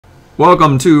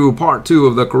Welcome to part 2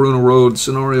 of the Corunna Road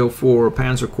scenario for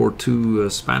Panzer Corps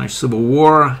II Spanish Civil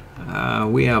War.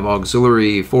 We have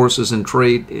auxiliary forces in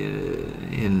trade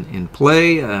in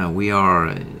play. We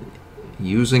are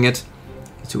using it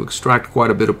to extract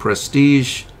quite a bit of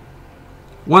prestige.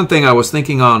 One thing I was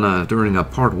thinking on during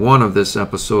part 1 of this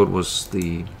episode was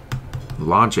the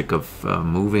logic of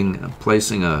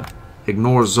placing a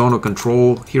ignore zone of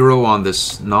control hero on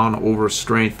this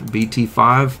non-overstrength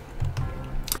BT5.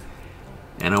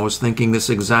 And I was thinking this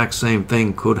exact same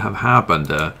thing could have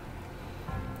happened.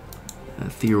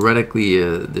 Theoretically,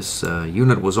 this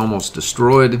unit was almost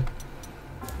destroyed.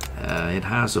 It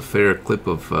has a fair clip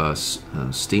of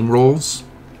steamrolls,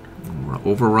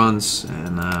 overruns,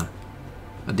 and a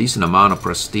decent amount of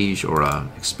prestige or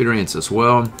experience as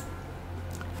well.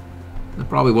 It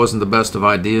probably wasn't the best of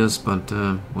ideas, but,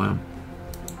 well,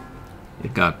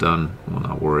 it got done. We'll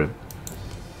not worry.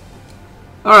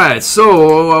 Alright,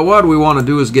 so what we want to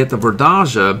do is get the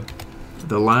Verdage,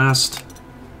 the last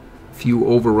few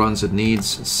overruns it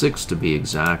needs, 6 to be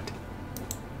exact.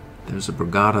 There's a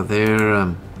Brigada there,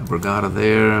 a Brigada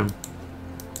there,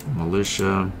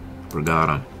 Militia,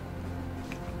 Brigada.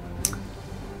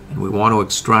 And we want to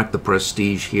extract the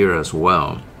prestige here as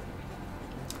well.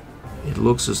 It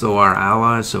looks as though our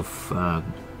allies have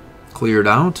cleared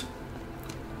out,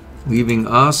 leaving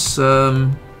us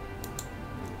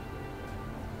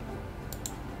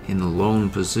in a lone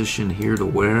position here to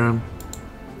where,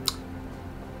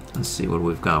 let's see what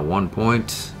we've got. 1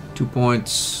 point, 2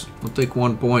 points. We'll take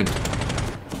 1 point.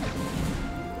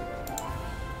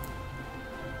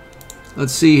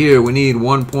 Let's see here. We need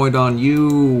 1 point on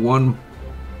you, 1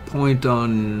 point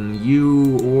on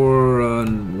you, or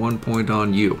 1 point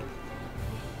on you.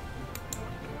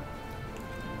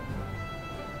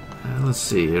 Let's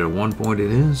see here. 1 point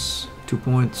it is. 2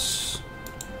 points.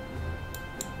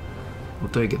 We'll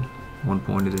take it. 1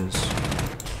 point it is.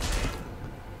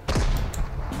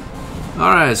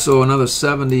 Alright, so another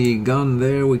 70 gun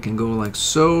there. We can go like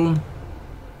so.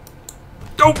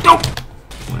 Dope! Well,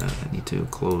 I need to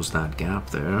close that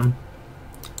gap there.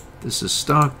 This is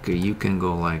stuck. You can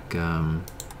go like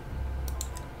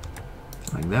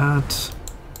that.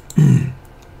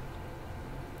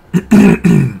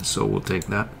 So we'll take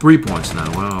that. 3 points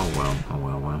now. Well.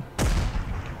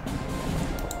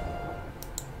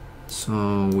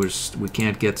 So we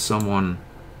can't get someone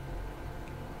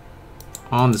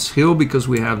on this hill because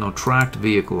we have no tracked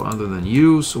vehicle other than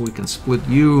you, so we can split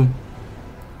you.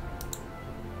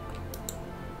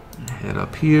 Head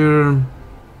up here,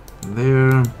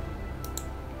 there.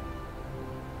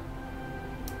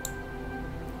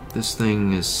 This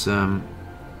thing is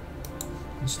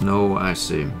no. I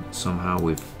see. Somehow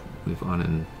we've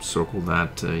unencircled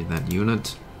that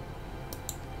unit.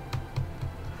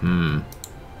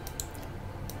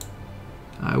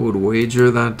 I would wager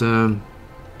that,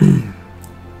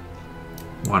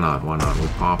 why not, we'll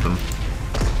pop him.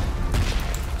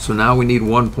 So now we need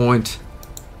 1 point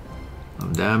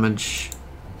of damage.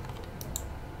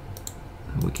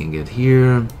 We can get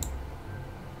here.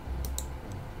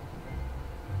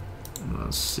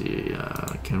 Let's see,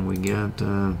 can we get,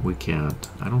 we can't.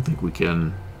 I don't think we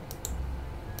can.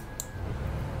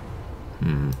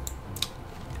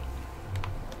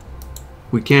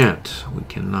 We can't. We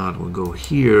cannot. We'll go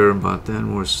here, but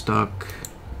then we're stuck.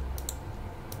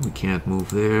 We can't move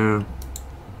there.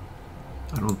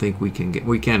 I don't think we can get.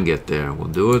 We can get there. We'll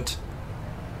do it.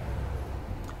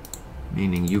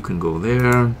 Meaning you can go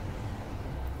there.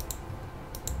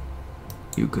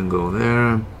 You can go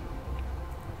there.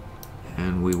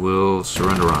 And we will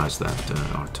surrenderize that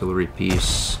artillery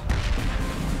piece.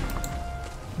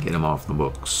 Get him off the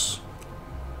books.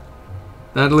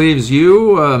 That leaves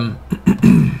you.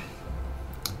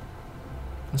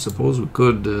 I suppose we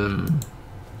could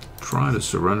try to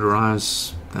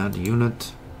surrenderize that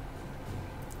unit,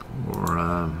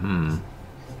 or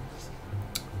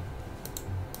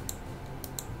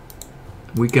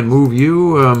we can move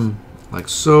you like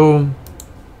so.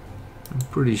 I'm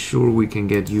pretty sure we can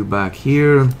get you back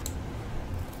here,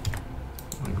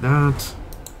 like that.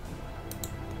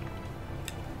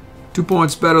 2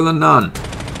 points better than none.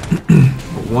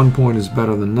 But 1 point is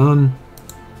better than none.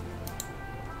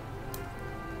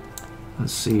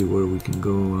 Let's see where we can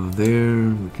go there.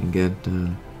 We can get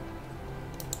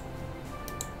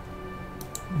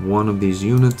one of these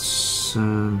units.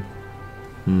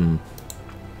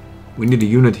 We need a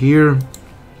unit here.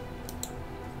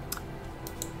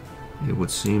 It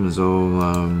would seem as though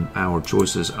our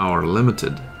choices are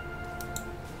limited.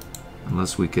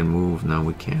 Unless we can move. No,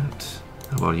 we can't.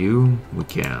 How about you? We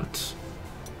can't.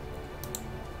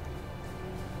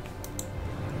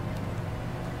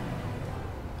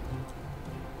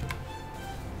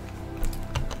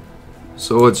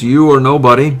 So it's you or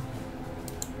nobody.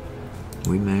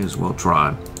 We may as well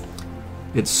try.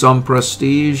 It's some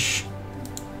prestige.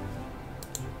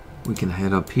 We can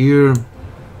head up here.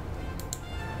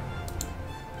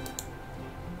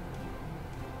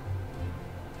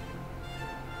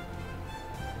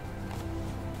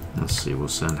 Let's see, we'll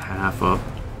send half up.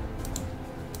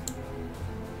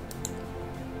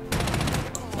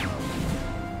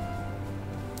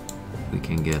 We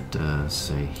can get,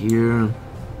 say, here.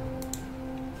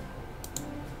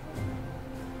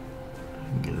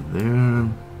 Get it there.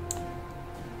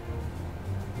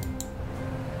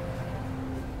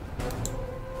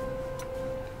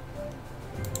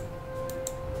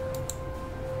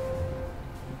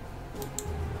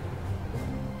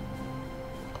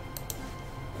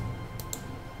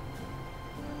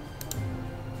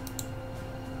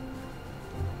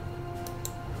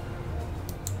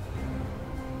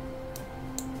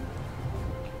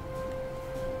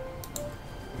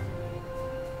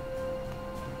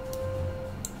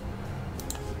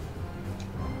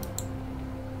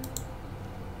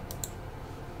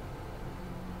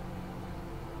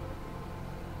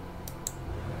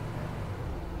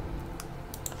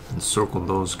 Encircle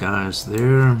those guys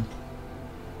there.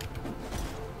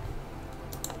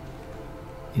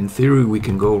 In theory, we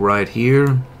can go right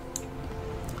here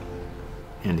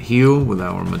and heal with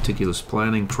our meticulous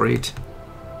planning trait.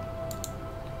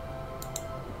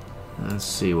 Let's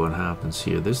see what happens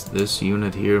here. This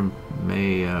unit here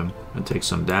may take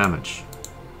some damage.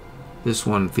 This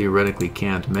one theoretically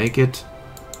can't make it,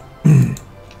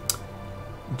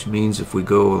 which means if we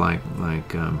go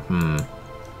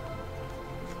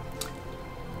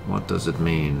what does it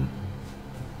mean?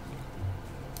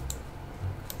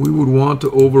 We would want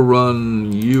to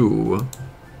overrun you.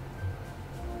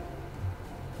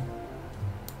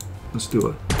 Let's do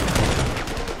it.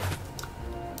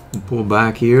 And pull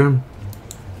back here.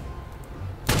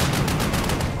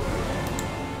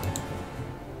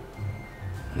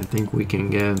 I think we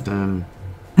can get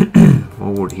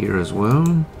forward here as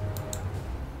well.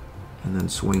 And then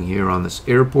swing here on this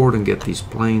airport and get these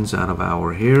planes out of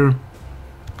our hair.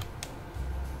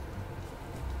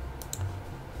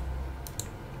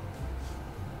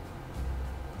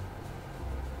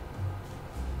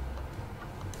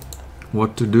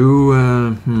 What to do?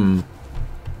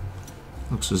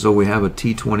 Looks as though we have a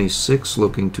T-26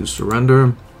 looking to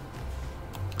surrender.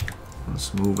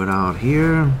 Let's move it out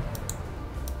here.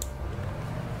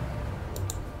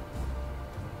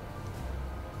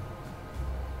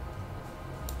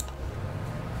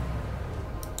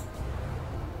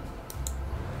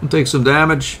 We'll take some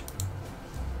damage.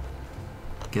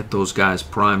 Get those guys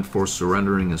primed for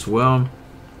surrendering as well.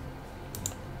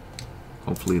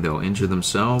 Hopefully they'll injure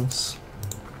themselves.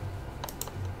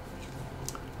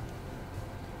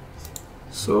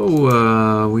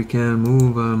 So we can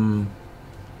move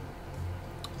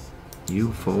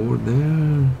you forward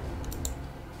there.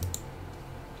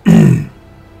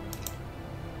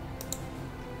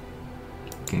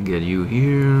 Can get you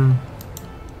here.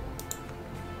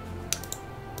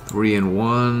 3 and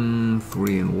 1,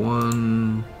 3 and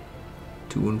 1,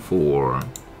 2 and 4.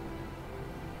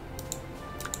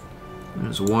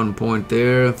 There's 1 point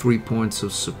there, 3 points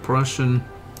of suppression.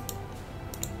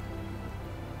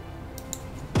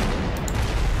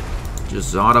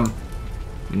 Just zot him.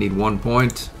 We need 1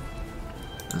 point.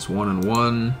 That's 1 and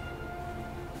 1.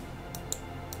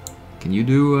 Can you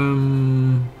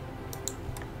do,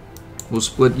 we'll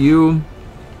split you.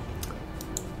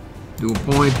 Do a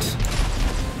point.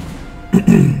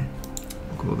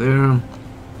 Go there.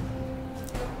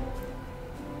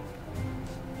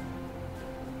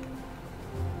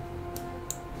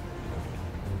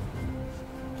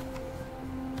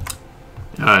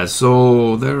 Alright,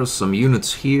 so there are some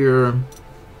units here.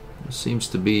 There seems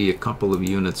to be a couple of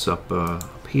units up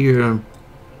here.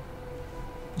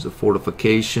 There's a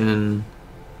fortification.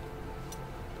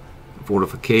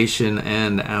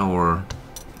 And our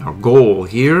goal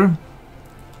here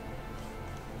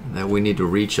that we need to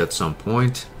reach at some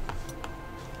point.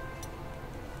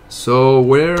 So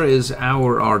where is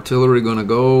our artillery going to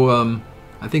go?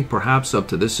 I think perhaps up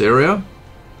to this area,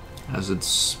 as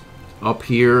it's up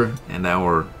here, and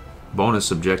our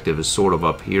bonus objective is sort of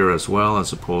up here as well,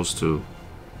 as opposed to,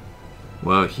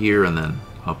 well, here and then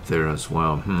up there as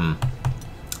well.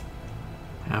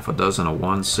 Half a dozen of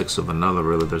one, 6 of another,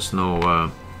 really. There's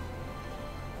no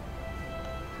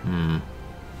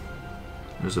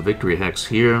there's a victory hex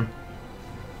here.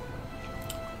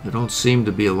 There don't seem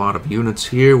to be a lot of units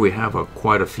here. We have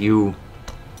quite a few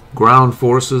ground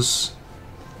forces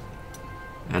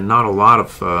and not a lot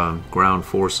of ground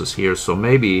forces here, so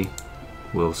maybe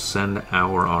we'll send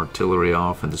our artillery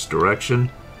off in this direction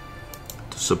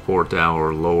to support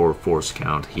our lower force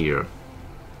count here.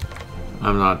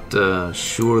 I'm not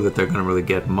sure that they're going to really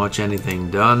get much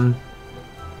anything done.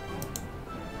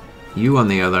 You, on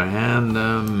the other hand,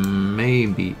 may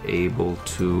be able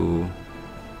to...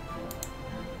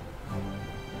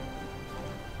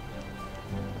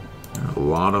 A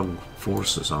lot of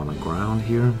forces on the ground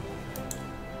here.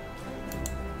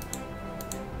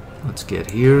 Let's get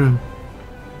here.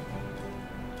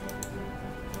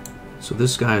 So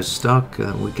this guy is stuck.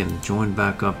 We can join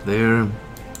back up there.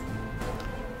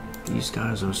 These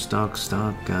guys are stuck.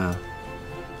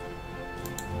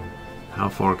 How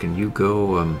far can you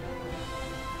go?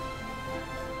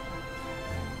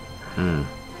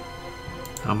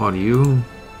 How about you?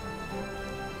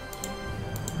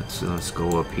 Let's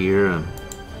go up here.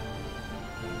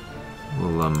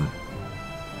 We'll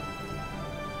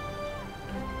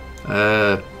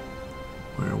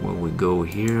where will we go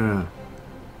here?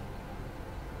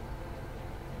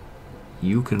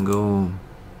 You can go.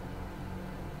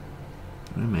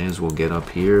 We may as well get up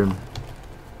here.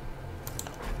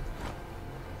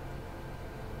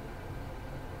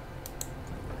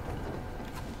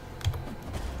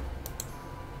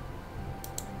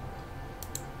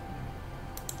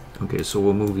 Okay, so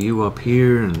we'll move you up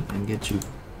here and get you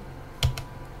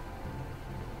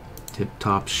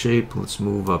tip-top shape. Let's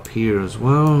move up here as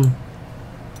well.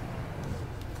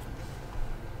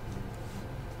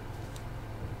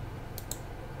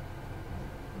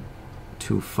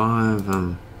 Two,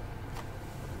 5.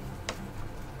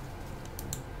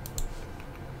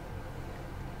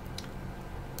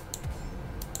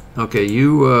 Okay,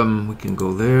 you we can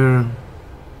go there.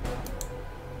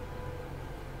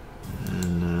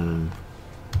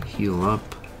 Heal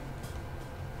up.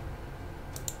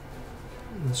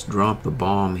 Let's drop the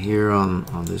bomb here on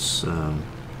this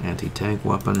anti-tank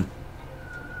weapon.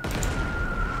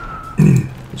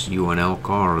 This UNL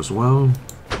car as well.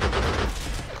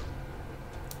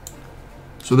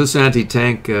 So this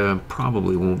anti-tank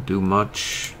probably won't do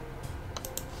much,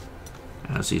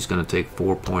 as he's going to take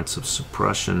 4 points of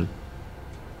suppression.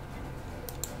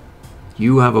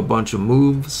 You have a bunch of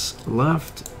moves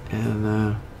left,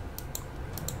 and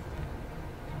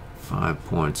 5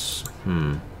 points.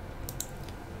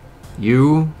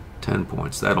 You, 10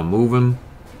 points. That'll move him.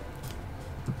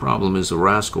 The problem is the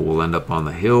rascal will end up on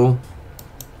the hill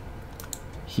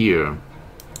here.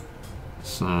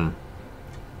 So, and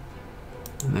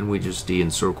then we just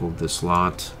de-encircled this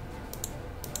lot.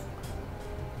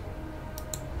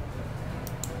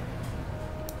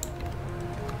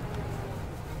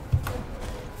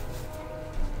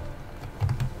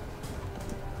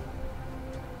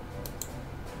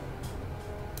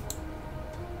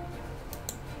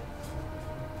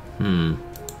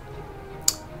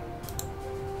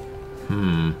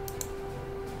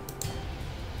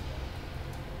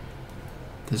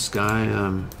 This guy,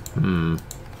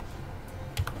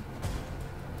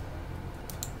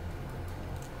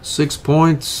 6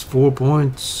 points, 4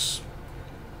 points,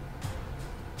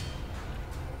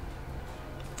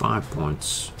 5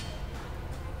 points.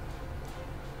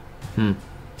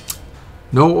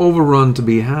 No overrun to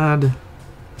be had,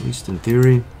 at least in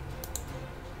theory.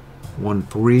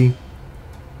 1-3.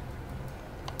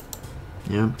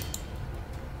 Yeah.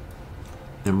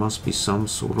 There must be some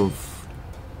sort of...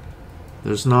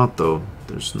 There's not, though.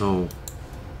 There's no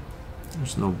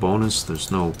bonus. There's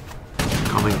no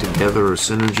coming together or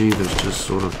synergy. There's just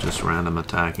sort of just random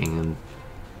attacking,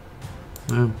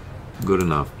 and good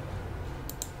enough.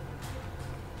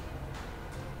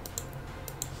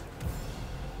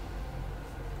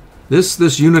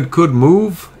 This unit could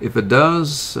move. If it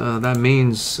does, that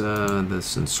means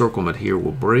this encirclement here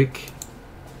will break.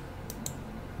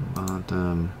 But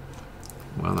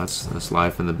well, that's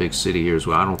life in the big city here as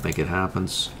well. I don't think it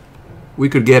happens. We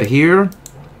could get here,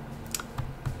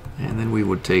 and then we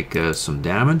would take some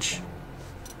damage.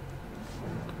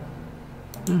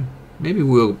 Maybe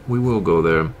we will go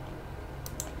there.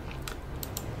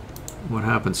 What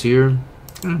happens here?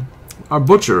 Our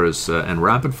butcher is and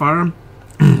rapid fire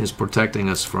is protecting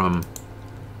us from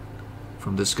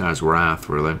this guy's wrath,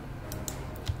 really.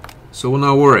 So we'll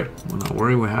not worry. We'll not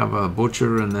worry. We have a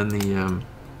butcher, and then the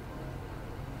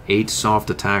 8 soft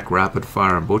attack rapid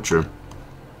fire butcher,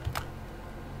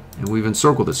 and we've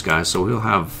encircled this guy, so he'll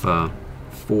have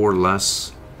 4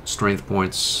 less strength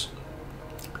points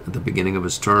at the beginning of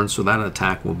his turn, so that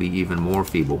attack will be even more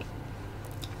feeble.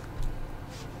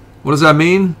 What does that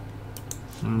mean?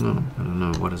 I don't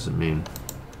know. What does it mean?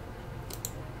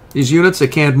 These units, they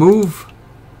can't move.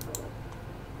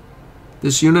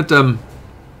 This unit,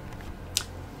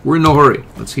 we're in no hurry.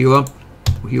 Let's heal up.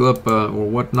 heal up or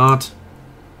whatnot.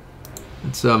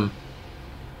 Let's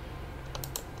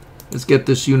get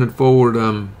this unit forward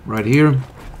right here.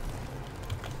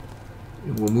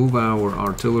 And we'll move our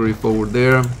artillery forward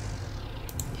there.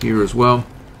 Here as well.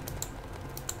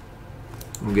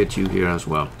 We'll get you here as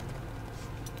well.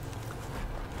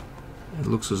 It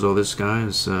looks as though this guy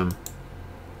is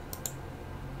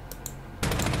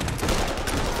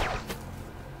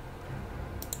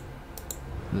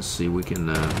let's see, we can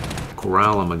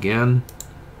corral him again.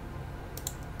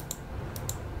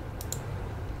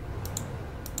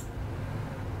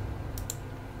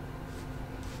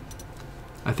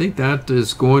 I think that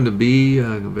is going to be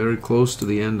very close to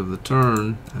the end of the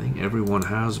turn. I think everyone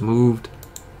has moved.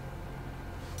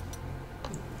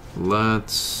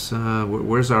 Let's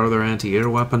where's our other anti-air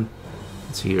weapon?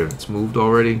 It's here. It's moved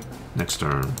already. Next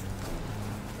turn.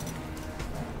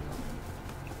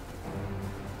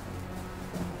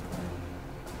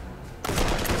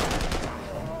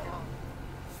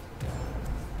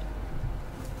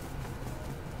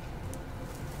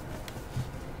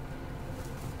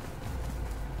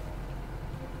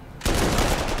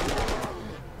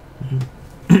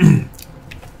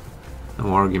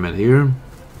 No argument here.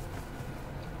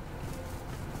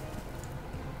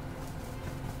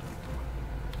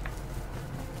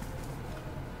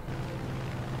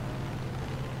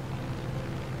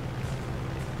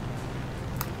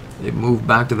 They've moved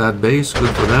back to that base.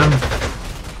 Good for them.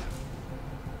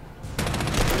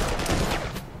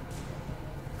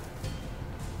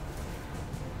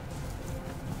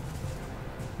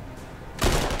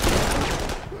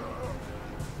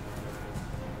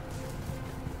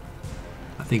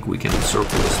 I think we can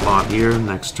encircle the slot here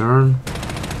next turn.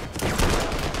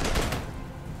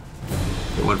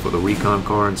 They went for the recon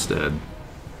car instead.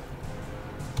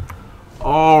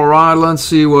 Alright, let's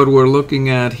see what we're looking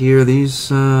at here.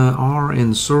 These are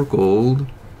encircled.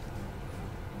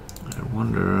 I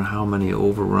wonder how many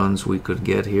overruns we could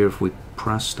get here if we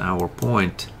pressed our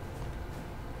point.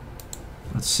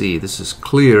 Let's see, this is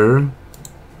clear.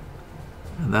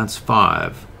 And that's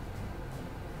 5.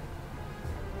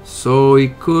 So he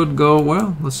could go,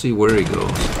 well, let's see where he goes.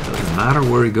 It doesn't matter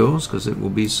where he goes because it will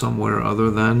be somewhere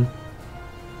other than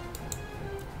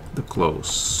the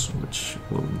close, which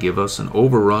will give us an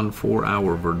overrun for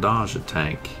our Verdage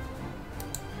tank.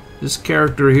 This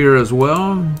character here as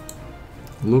well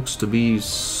looks to be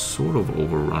sort of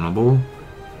overrunnable.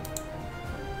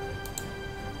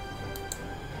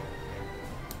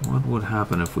 What would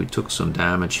happen if we took some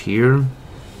damage here?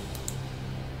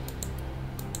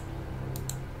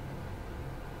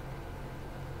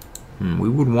 We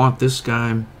would want this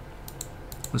guy.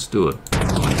 Let's do it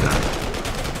like that.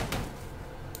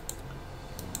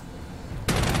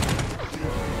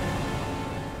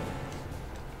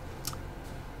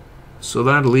 So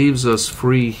that leaves us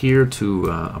free here to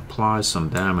apply some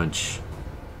damage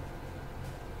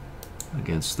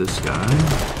against this guy.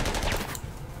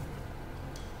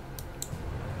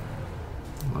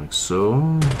 Like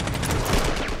so.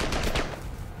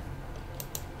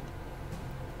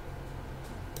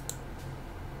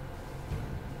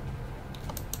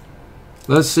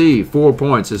 Let's see, 4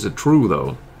 points. Is it true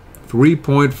though?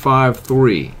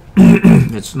 3.53.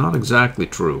 It's not exactly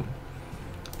true.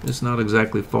 It's not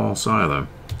exactly false either.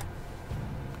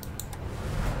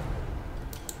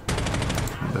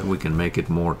 I bet we can make it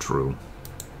more true.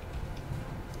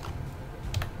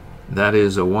 That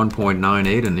is a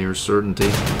 1.98, a near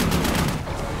certainty.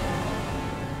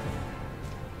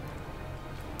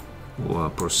 We'll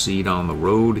proceed on the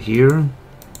road here.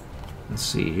 Let's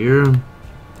see here.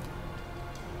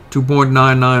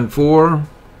 2.994.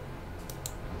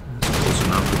 That's close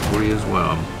enough to 3 as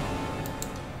well.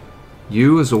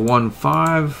 U is a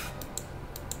 1.5.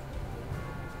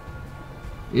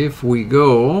 If we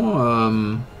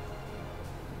go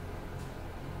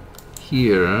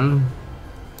here,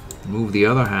 move the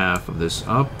other half of this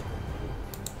up,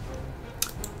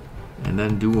 and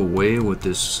then do away with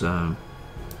this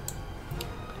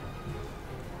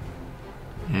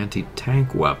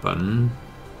anti-tank weapon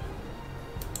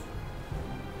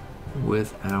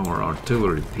with our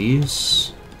artillery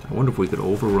piece. I wonder if we could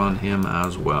overrun him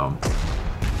as well.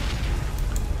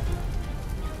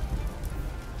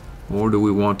 Or do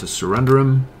we want to surrender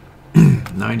him?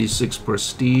 96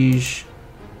 prestige.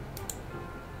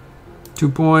 2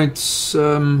 points.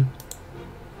 Let's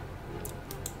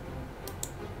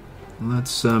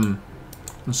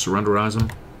surrenderize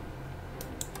him.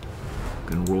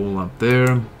 Can roll up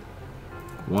there.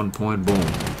 1 point, boom.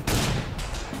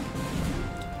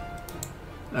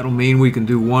 That'll mean we can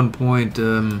do 1 point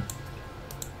or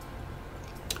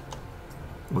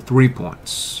 3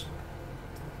 points.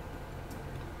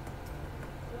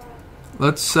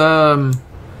 let's do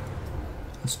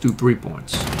 3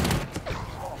 points.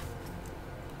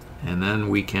 And then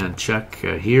we can check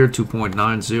here.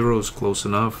 2.90 is close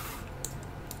enough.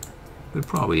 We'd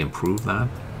probably improve that.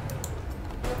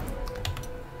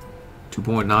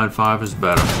 2.95 is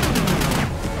better.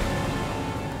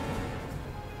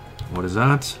 What is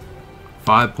that?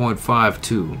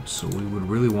 5.52. So we would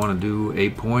really want to do a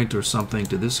point or something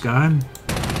to this guy.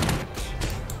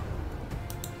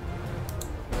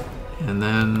 And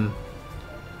then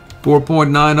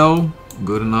 4.90,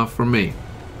 good enough for me.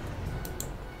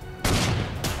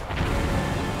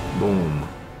 Boom.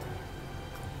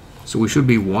 So we should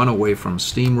be 1 away from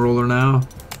Steamroller now.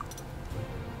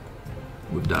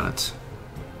 We've done it.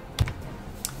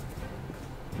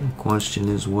 The question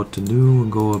is what to do. We'll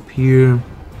go up here.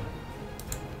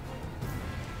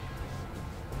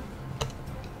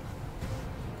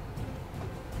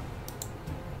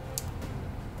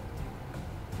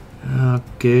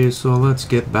 Okay, so let's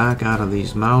get back out of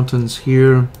these mountains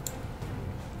here.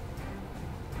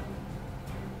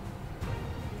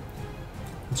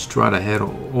 Let's try to head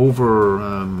over,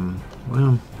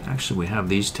 well, actually we have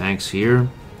these tanks here.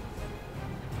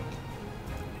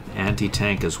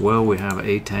 Anti-tank as well, we have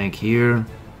a tank here.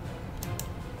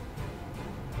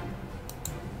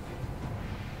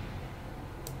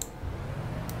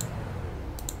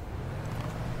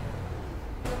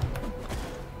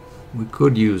 We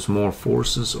could use more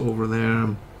forces over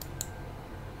there.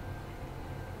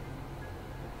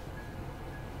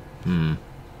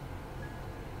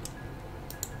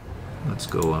 Let's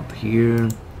go up here.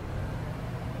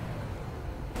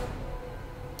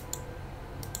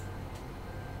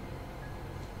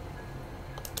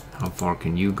 How far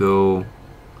can you go?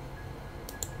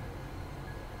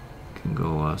 You can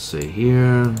go, say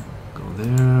here, go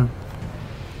there.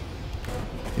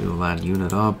 Fill that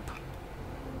unit up.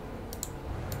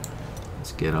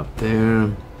 Let's get up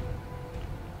there.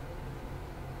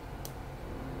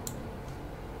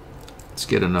 Let's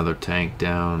get another tank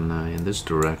down in this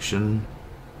direction.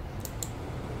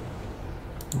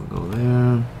 We'll go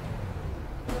there.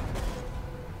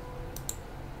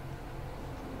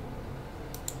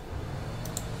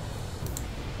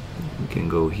 We can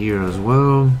go here as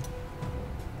well.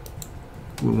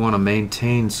 We want to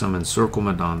maintain some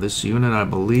encirclement on this unit, I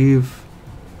believe.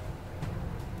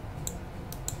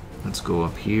 Let's go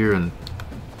up here and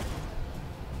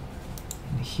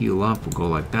heal up. We'll go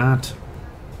like that.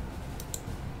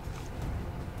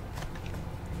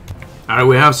 Alright,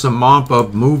 we have some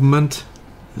mop-up movement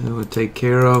that we'll take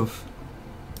care of.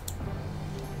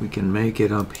 We can make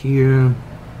it up here.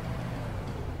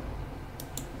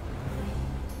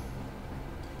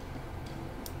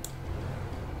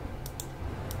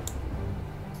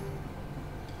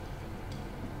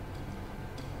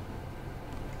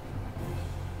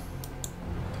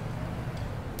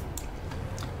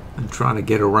 And try to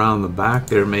get around the back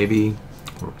there maybe,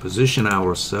 or position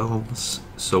ourselves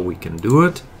so we can do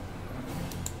it.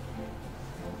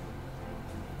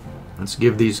 Let's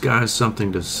give these guys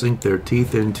something to sink their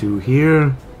teeth into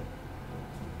here.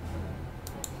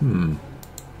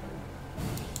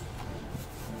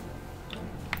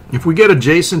 If we get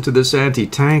adjacent to this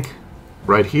anti-tank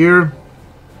right here,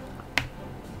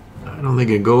 I don't think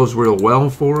it goes real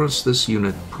well for us. This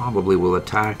unit probably will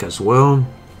attack as well.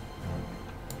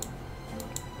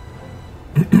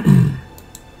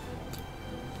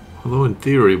 Although in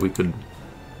theory we could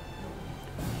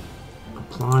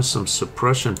apply some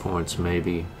suppression points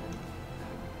maybe.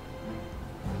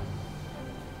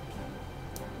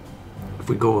 If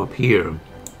we go up here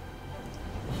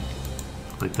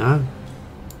like that.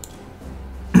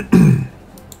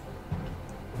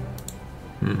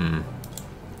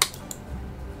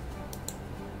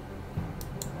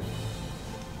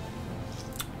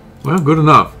 Well, good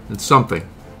enough. It's something.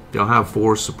 They'll have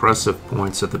 4 suppressive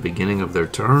points at the beginning of their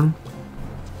turn.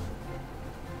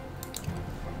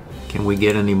 Can we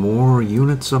get any more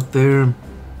units up there?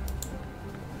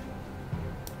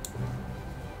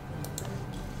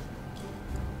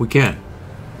 We can.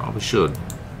 Probably should.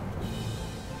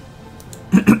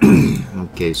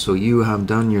 Okay, so you have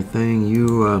done your thing.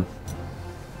 You,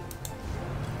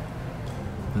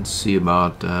 let's see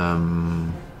about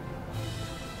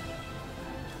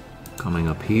coming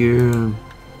up here.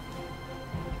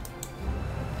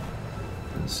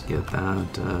 Let's get that.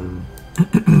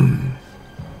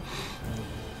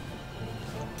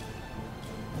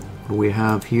 What do we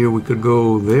have here? We could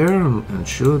go there and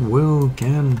should, will,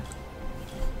 can.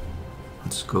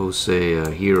 Let's go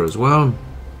say here as well.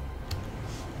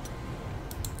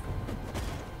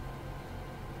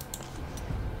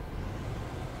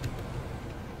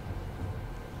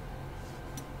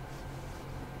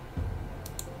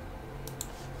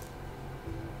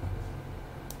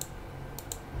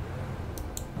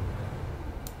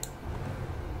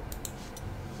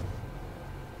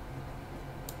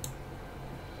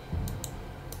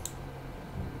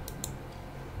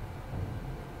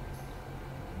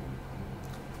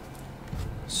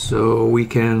 So we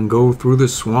can go through the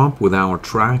swamp with our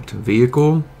tracked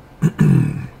vehicle.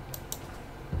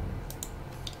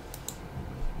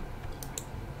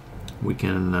 We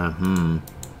can,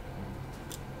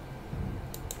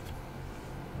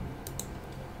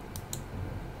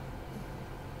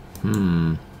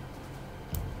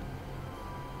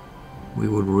 we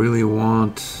would really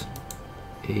want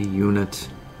a unit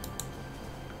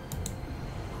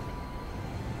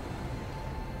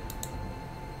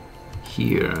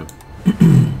here.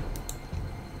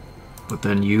 But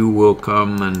then you will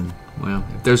come and, well,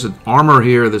 if there's an armor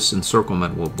here, this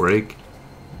encirclement will break.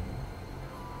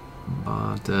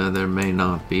 But there may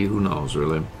not be, who knows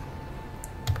really.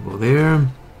 Go there.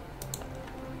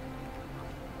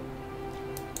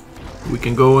 We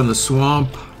can go in the swamp,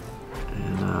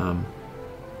 and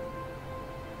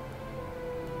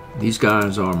these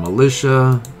guys are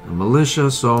militia,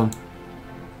 so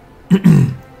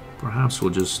perhaps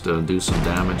we'll just do some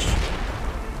damage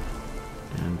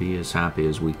and be as happy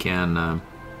as we can.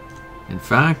 In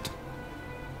fact,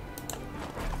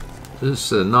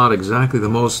 this is not exactly the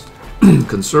most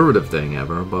conservative thing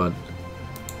ever, but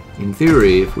in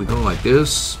theory, if we go like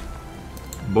this,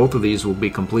 both of these will be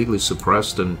completely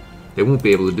suppressed and they won't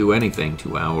be able to do anything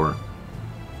to our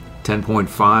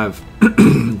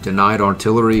 10.5 denied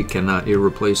artillery, cannot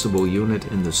irreplaceable unit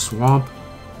in the swamp.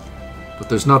 But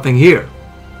there's nothing here,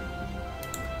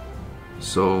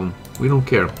 so we don't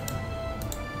care.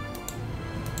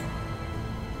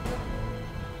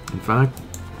 In fact,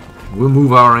 we'll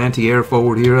move our anti-air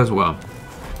forward here as well.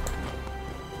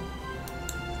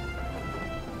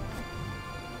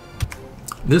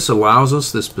 This allows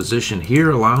us, this position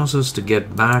here allows us to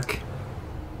get back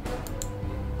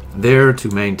there to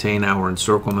maintain our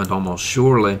encirclement almost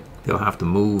surely. They'll have to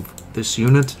move this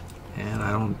unit, and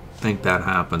I don't think that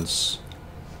happens.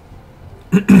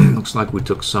 Looks like we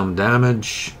took some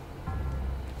damage.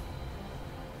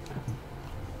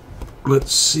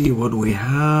 Let's see what we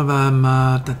have.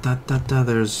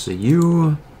 There's a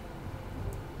U.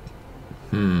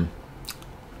 Yeah.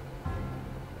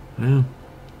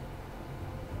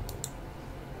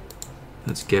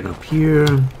 Let's get up here.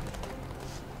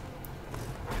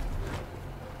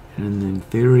 And in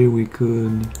theory we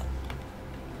could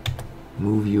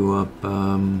move you up.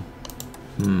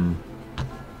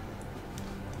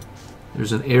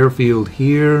 There's an airfield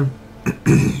here.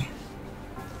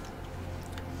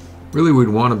 Really, we'd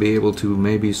want to be able to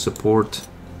maybe support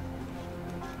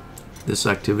this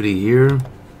activity here.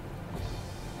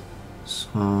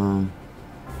 So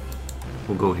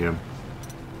we'll go here.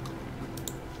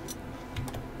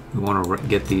 We want to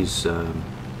get these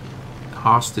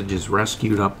hostages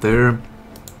rescued up there.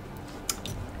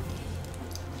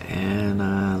 And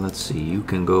let's see, you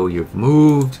can go, you've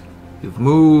moved.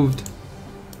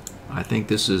 I think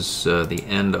this is the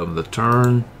end of the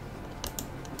turn.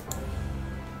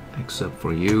 Except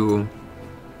for you.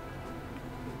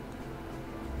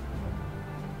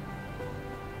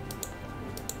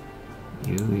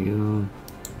 You.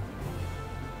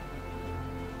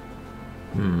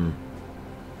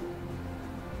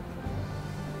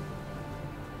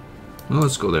 Well,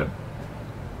 let's go there.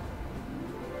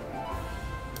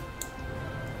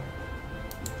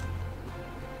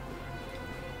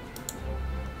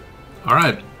 All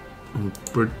right. I'm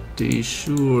pretty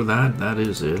sure that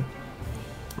is it.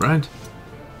 Right?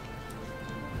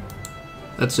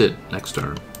 That's it. Next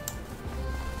turn.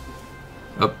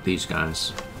 Up these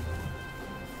guys.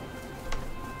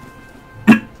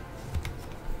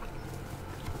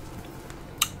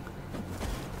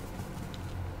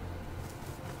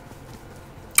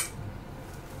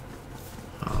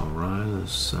 Alright,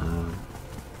 let's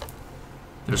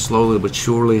they're slowly but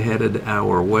surely headed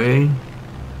our way.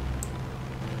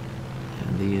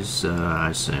 And these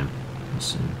I see.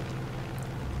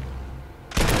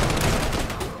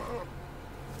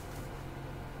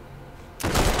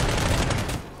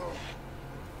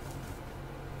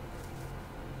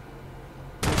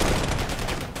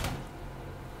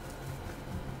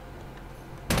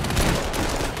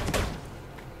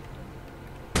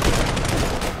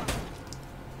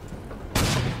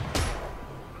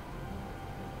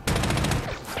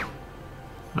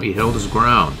 He held his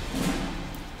ground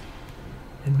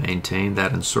and maintained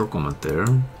that encirclement there.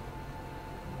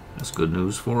 That's good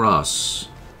news for us.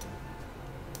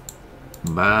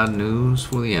 Bad news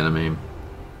for the enemy.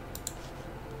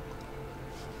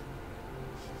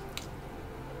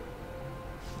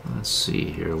 Let's see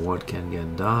here what can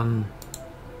get done.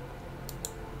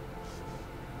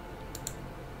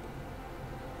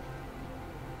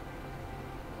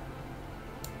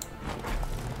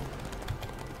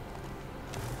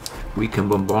 We can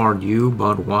bombard you,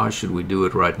 but why should we do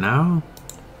it right now?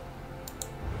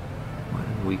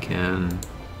 We can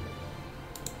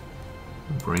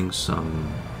bring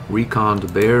some recon to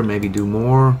bear, maybe do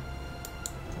more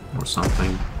or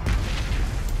something.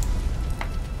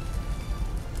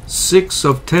 6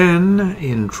 of 10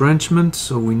 entrenchment,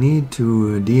 so we need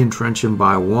to de-entrench him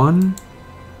by 1.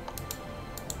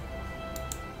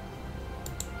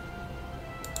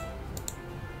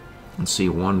 Let's see,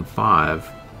 1-5.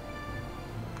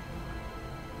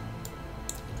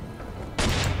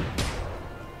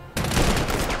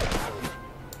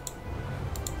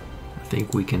 I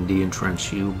think we can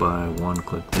de-entrench you by 1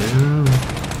 click there.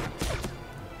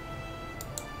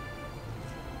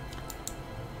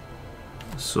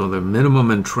 So the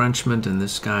minimum entrenchment in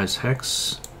this guy's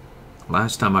hex,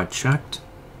 last time I checked,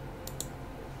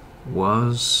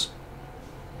 it's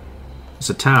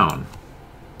a town,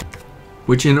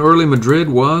 which in early Madrid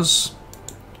was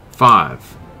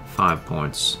 5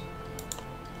 points,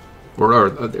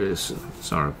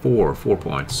 sorry, 4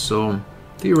 points. So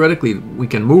theoretically we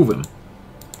can move him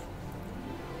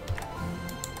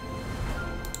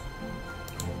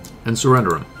and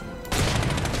surrender him.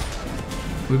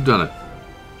 We've done it.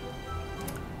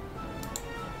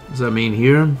 Does that mean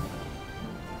here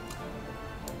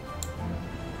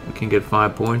we can get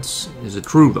 5 points? Is it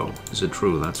true though? Is it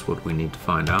true? That's what we need to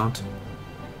find out.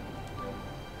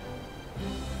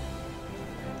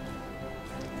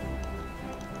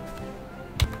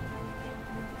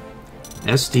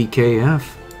 STKF.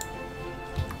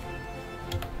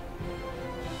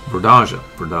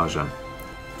 Verdaja.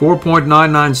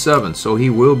 4.997, so he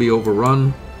will be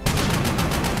overrun.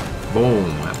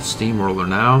 Boom, have a steamroller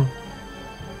now.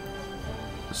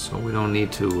 So we don't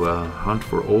need to hunt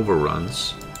for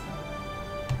overruns.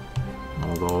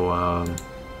 Although,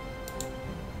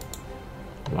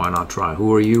 why not try?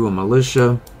 Who are you? A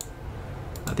militia?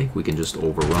 I think we can just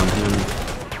overrun him.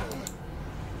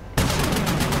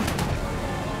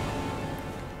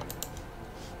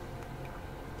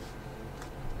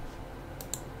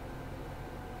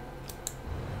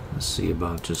 Let's see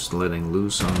about just letting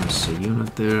loose on this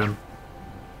unit there.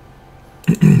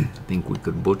 I think we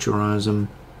could butcherize him.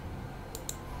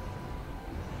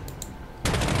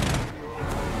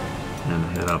 And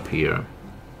head up here.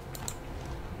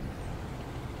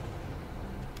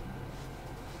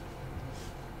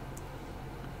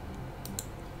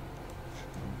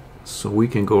 So we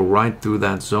can go right through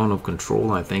that zone of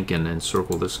control, I think, and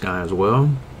encircle this guy as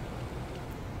well.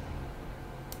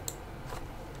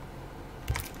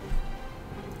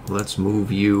 Let's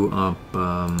move you up.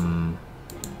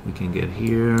 We can get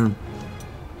here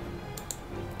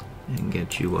and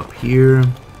get you up here.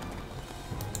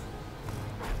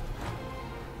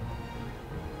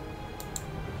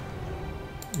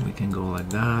 We can go like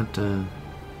that.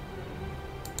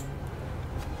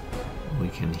 We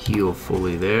can heal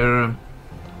fully there.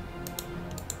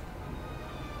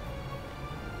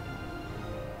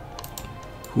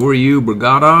 Who are you,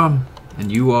 Brigada?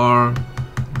 And you are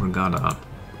Brigada.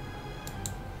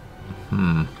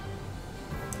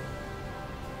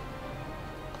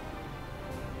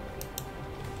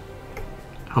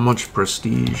 How much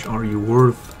prestige are you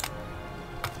worth?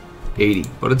 80,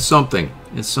 but it's something.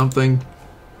 It's something.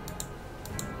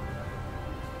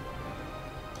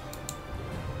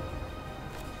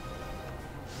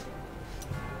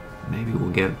 Maybe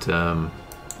we'll get in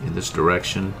this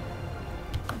direction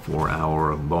for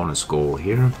our bonus goal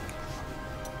here.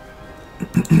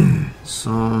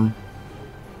 So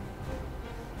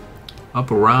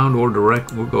up, around, or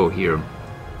direct, we'll go here.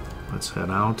 Let's head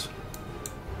out.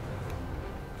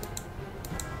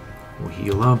 We'll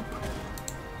heal up.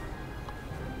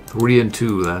 3 and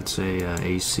 2, that's a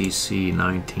ACC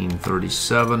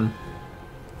 1937.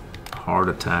 Heart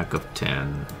attack of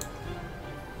 10.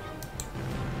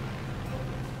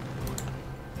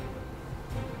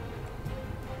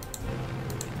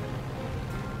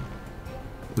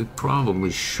 We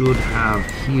probably should have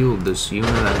healed this unit,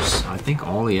 as I think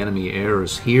all the enemy air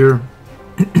is here.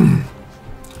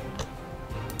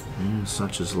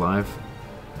 Such is life.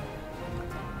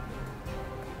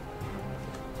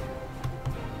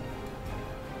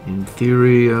 In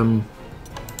theory,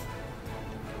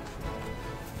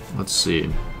 let's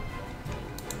see.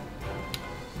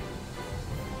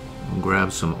 We'll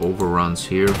grab some overruns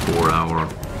here for our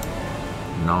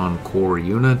non-core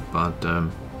unit, but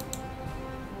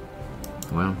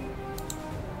well,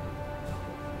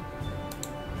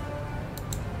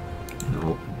 you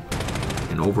know,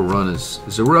 an overrun is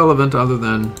irrelevant other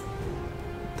than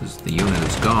the unit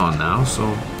is gone now,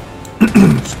 so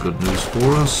it's good news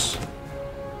for us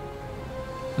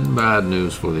and bad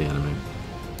news for the enemy.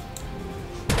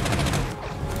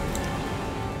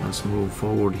 Let's move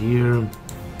forward here.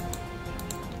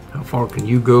 How far can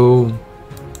you go?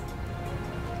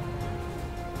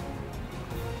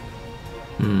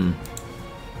 And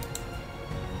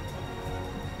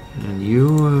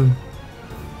you...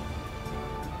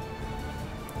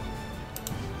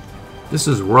 this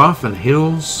is rough and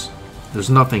hills. There's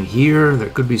nothing here. There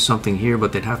could be something here,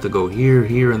 but they'd have to go here,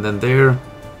 here, and then there.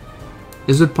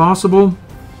 Is it possible?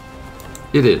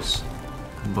 It is.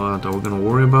 But are we going to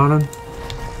worry about it?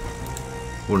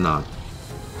 Or not?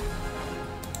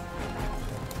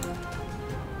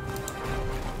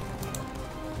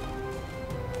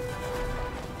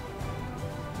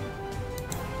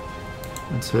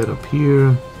 Let's head up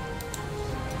here.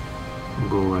 We'll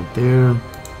go right there.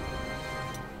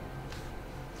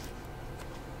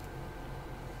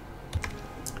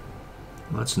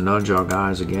 Let's nudge our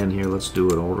guys again here. Let's do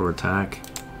an order attack.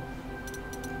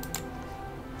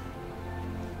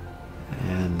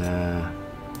 And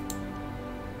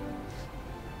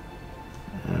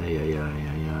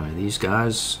these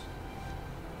guys.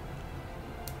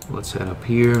 Let's head up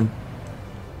here.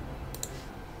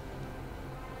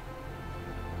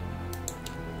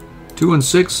 Two and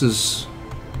 6 is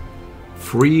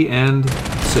free and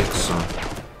 6. So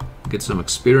get some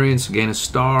experience, gain a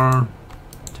star.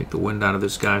 Take the wind out of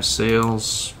this guy's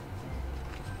sails.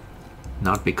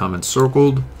 Not become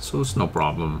encircled, so it's no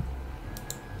problem.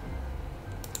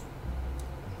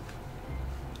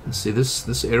 And see,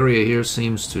 this area here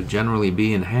seems to generally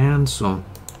be in hand, so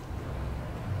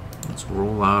let's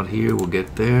roll out here. We'll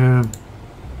get there.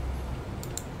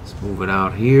 Let's move it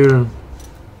out here.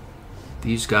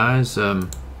 These guys, maybe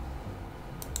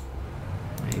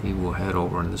we'll head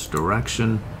over in this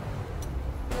direction.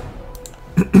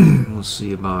 We'll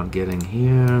see about getting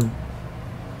here.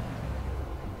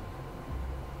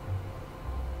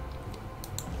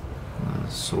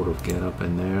 Let's sort of get up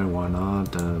in there. Why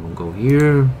not? We'll go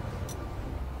here.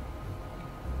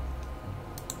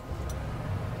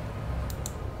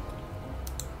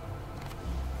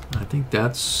 I think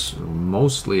that's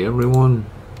mostly everyone.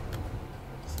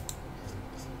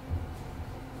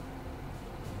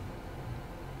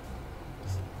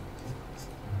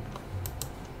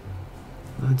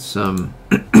 Let's I'm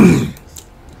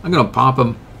gonna pop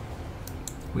them.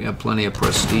 We have plenty of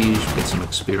prestige. Get some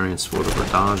experience for the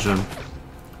Britannia.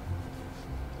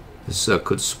 This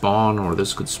could spawn, or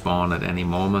this could spawn at any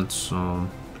moment, so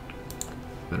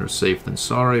better safe than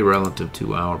sorry relative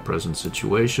to our present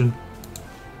situation.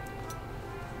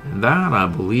 And that, I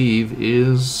believe,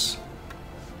 is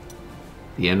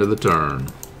the end of the turn.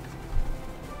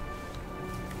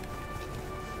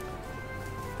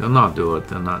 They'll not do it.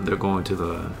 They're going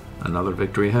to another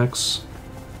victory hex.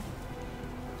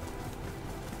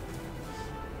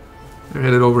 They're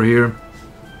headed over here.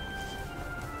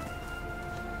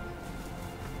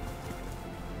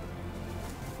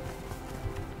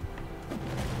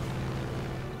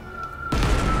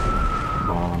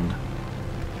 Bombed.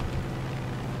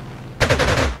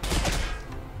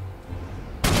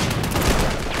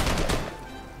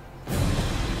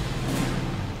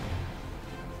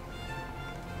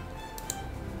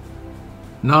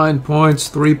 Nine points,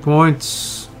 3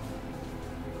 points.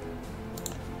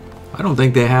 I don't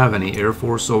think they have any Air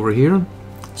Force over here,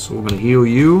 so we're going to heal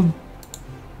you.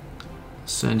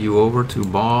 Send you over to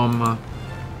bomb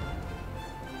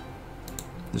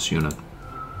this unit.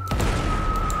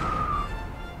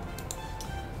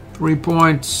 3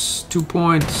 points, 2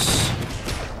 points.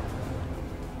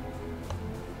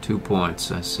 2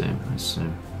 points, I see, I see.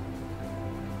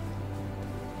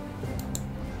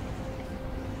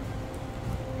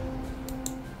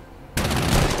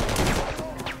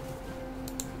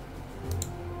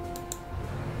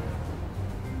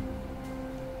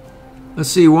 Let's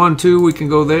see, 1, 2, we can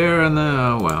go there, and then,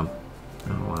 oh well,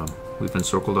 we've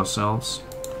encircled ourselves.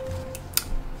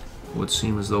 Would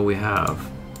seem as though we have.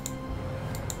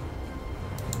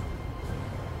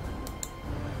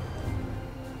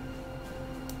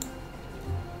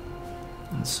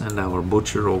 And send our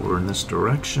butcher over in this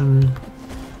direction.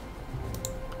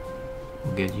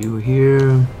 We'll get you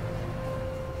here.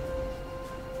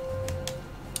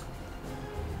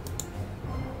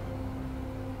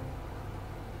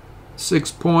 Six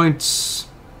points.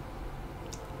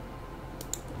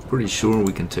 Pretty sure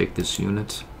we can take this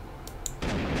unit.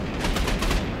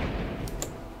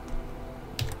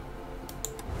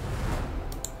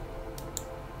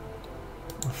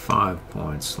 Five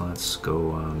points. Let's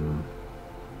go.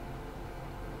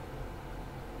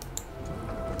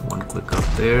 One click up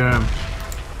there.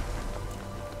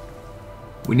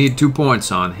 We need 2 points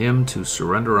on him to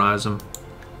surrenderize him.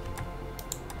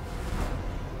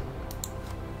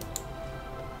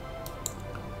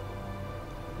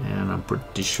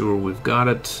 pretty sure we've got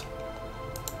it.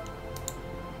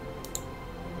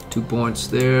 2 points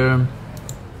there.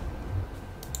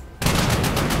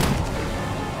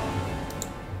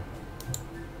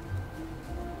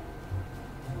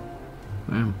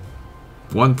 Yeah.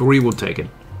 1-3, we'll take it.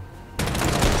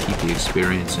 Keep the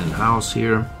experience in-house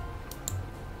here.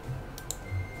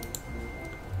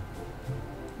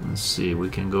 Let's see, we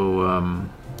can go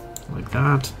like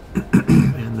that,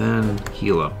 and then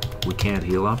heal up. We can't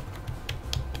heal up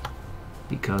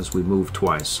because we moved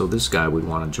twice. So this guy, we'd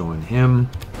want to join him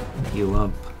and heal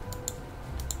up.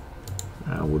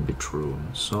 That would be true.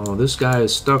 So this guy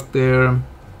is stuck there.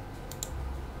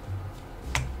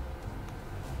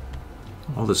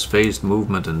 All this phased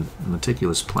movement and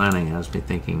meticulous planning has me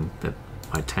thinking that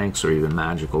my tanks are even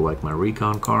magical like my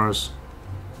recon cars.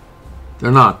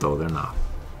 They're not, though. They're not.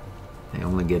 They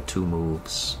only get 2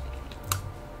 moves.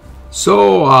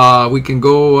 So we can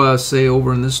go, say,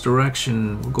 over in this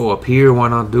direction. We'll go up here. Why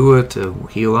not do it? We'll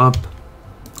heal up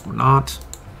or not.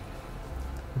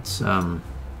 It's I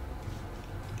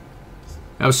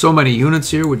have so many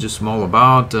units here. We're just mull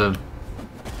about. In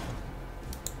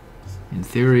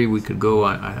theory, we could go,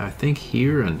 I think,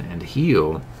 here and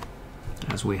heal,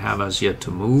 as we have as yet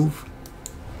to move.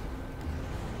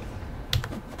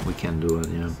 We can do it,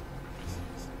 yeah.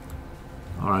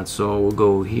 Alright, so we'll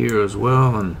go here as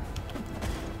well, and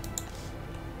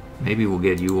maybe we'll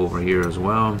get you over here as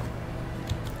well,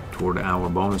 toward our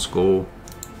bonus goal.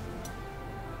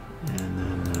 And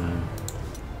then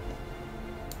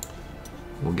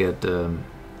we'll get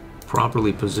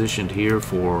properly positioned here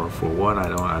for what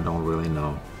I don't really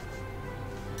know.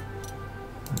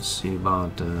 Let's see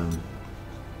about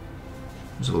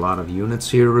there's a lot of units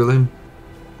here, really.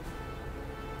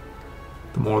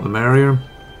 The more the merrier.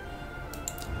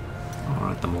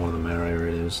 Alright, the more the merrier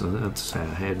it is. So let's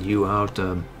head you out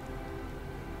in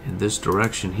this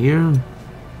direction here.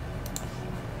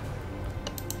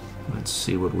 Let's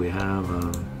see what we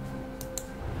have.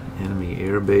 Enemy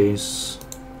air base.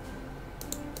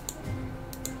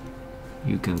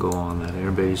 You can go on that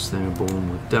airbase there. Boom,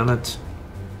 we've done it.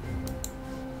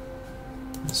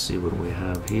 Let's see what we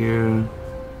have here.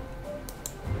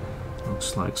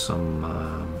 Looks like some...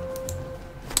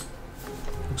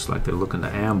 looks like they're looking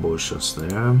to ambush us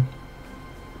there.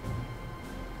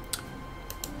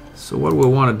 So what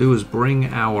we'll want to do is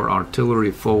bring our artillery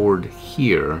forward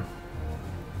here.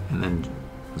 And then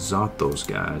zot those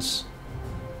guys.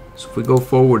 So if we go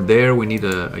forward there, we need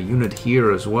a unit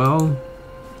here as well.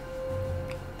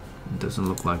 It doesn't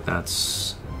look like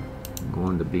that's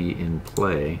going to be in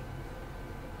play.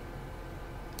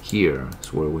 Here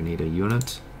is where we need a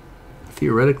unit.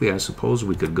 Theoretically, I suppose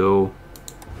we could go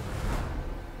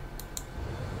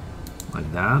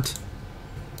like that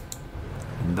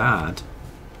and that,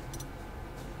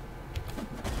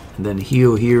 and then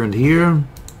heal here and here.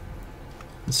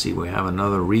 Let's see, we have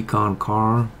another recon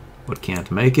car but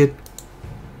can't make it.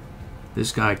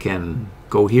 This guy can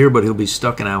go here, but he'll be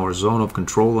stuck in our zone of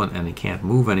control and he can't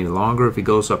move any longer. If he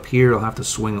goes up here, he'll have to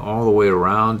swing all the way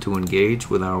around to engage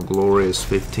with our glorious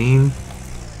 15.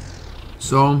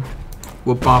 So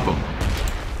we'll pop him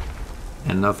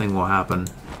and nothing will happen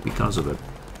because of it.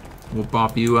 We'll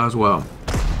pop you as well.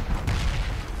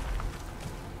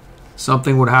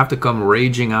 Something would have to come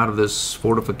raging out of this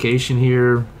fortification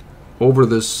here over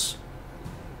this.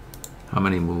 How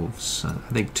many moves? I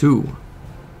think 2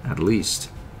 at least.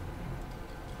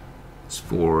 It's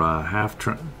for half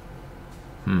well,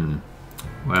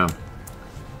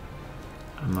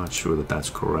 I'm not sure that that's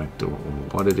correct or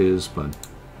what it is, but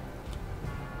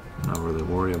I'm not really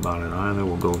worried about it either.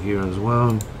 We'll go here as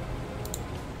well.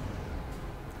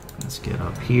 Let's get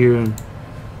up here.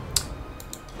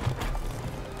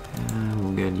 And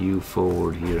we'll get you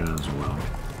forward here as well.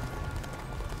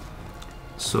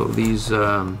 So these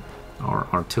our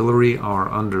artillery are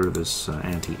under this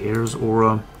anti-airs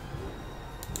aura.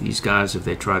 These guys, if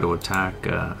they try to attack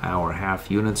our half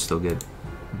units, they'll get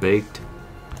baked.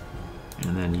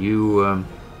 And then you,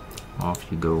 off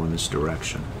you go in this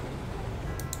direction.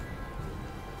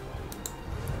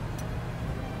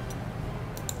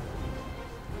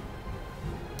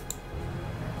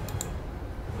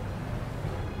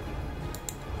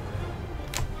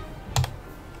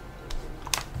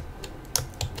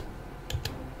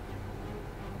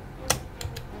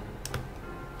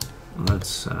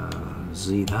 Let's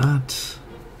Z that.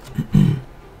 We'll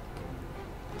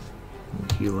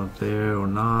heal up there or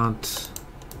not.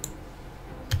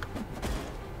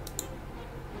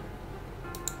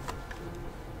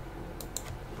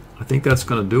 I think that's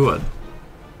going to do it.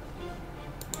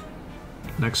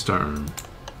 Next turn.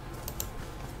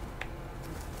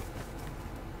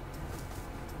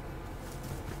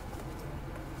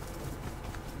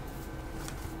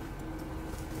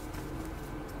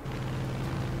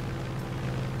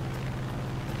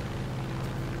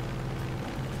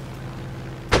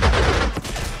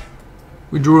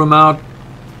 We drew him out.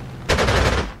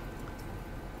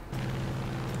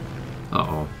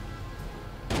 Uh-oh.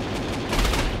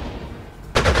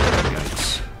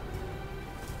 Yikes.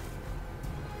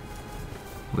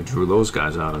 We drew those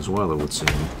guys out as well, it would seem.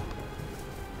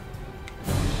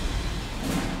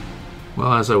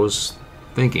 Well, as I was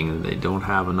thinking, they don't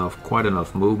have quite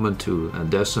enough movement to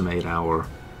decimate our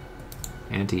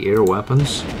anti-air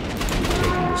weapons.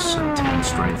 Taking this 10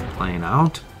 strength plane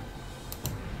out.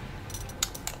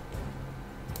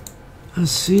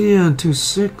 Let's see,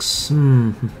 2-6.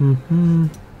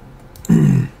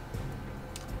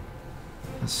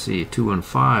 Let's see, 2 and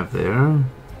 5 there.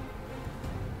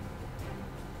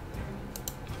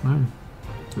 Well,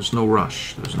 there's no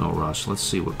rush. There's no rush. Let's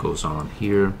see what goes on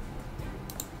here.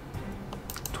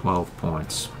 12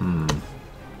 points. How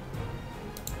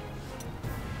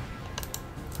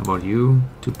about you?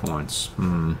 2 points.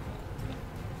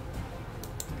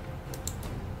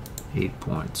 8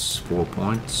 points. 4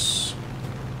 points.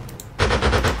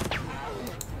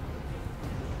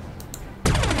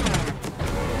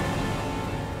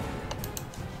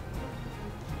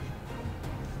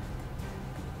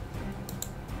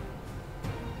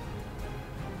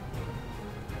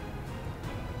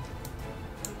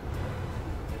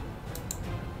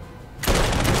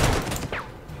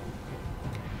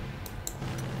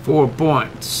 Four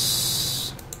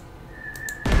points.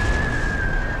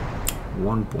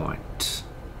 1 point.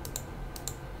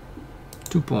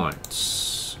 2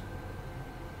 points.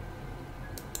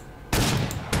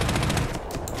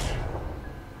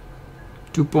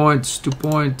 2 points. 2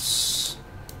 points.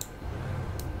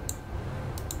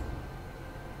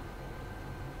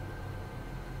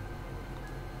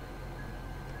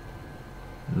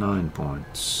 9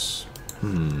 points.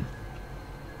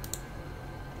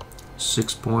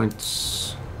 6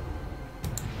 points.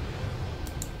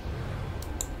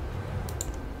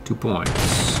 2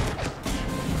 points.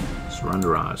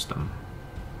 Surrenderize them.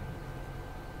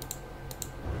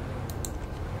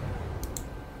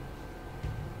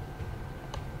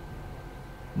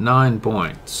 Nine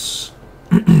points.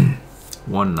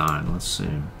 1-9. Let's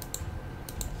see.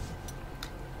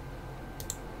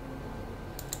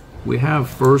 We have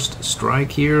first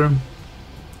strike here.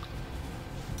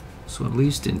 So at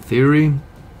least in theory,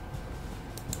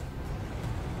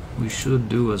 we should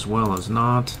do as well as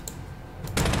not.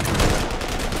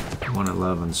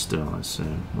 111 still, I see.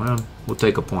 Well, we'll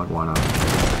take a point, why not?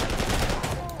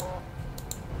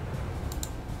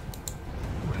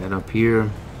 We'll head up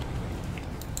here,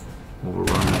 overrun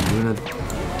that unit,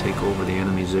 take over the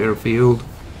enemy's airfield.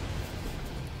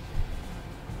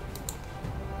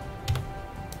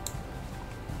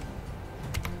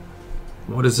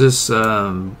 What is this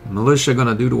militia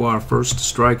gonna do to our first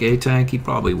strike A-tank? He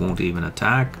probably won't even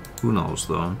attack. Who knows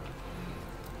though.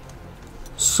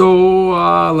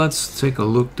 So let's take a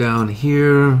look down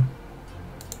here.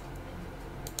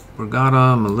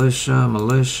 Brigada, militia,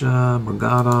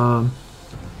 brigada.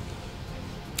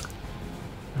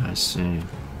 I see.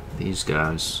 These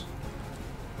guys.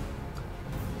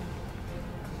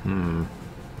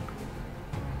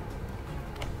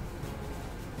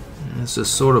 This is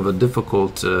sort of a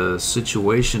difficult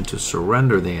situation to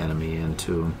surrender the enemy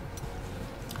into.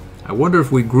 I wonder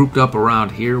if we grouped up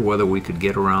around here, whether we could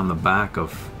get around the back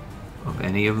of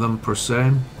any of them per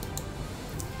se.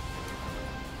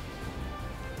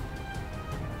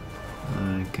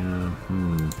 Like,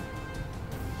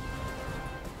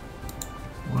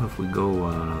 what if we go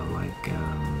like,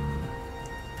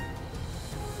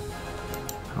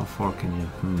 how far can you?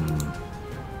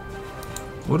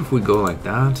 What if we go like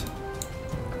that?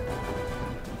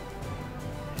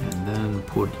 And then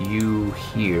put you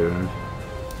here,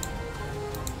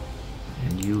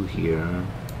 and you here,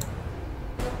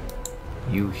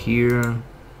 you here,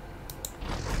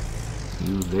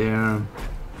 you there,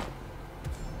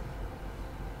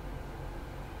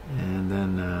 and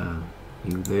then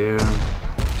you there.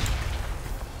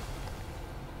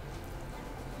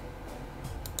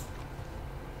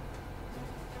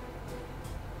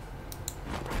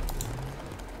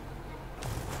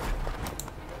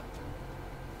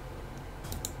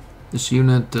 This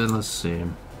unit, let's see.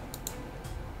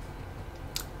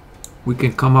 We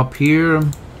can come up here,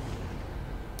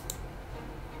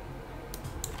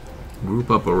 group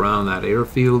up around that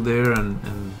airfield there, and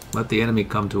let the enemy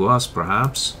come to us,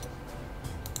 perhaps,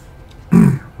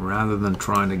 rather than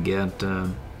trying to get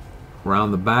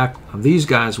around the back of these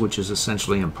guys, which is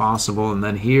essentially impossible. And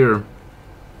then here,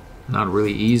 not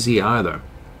really easy either.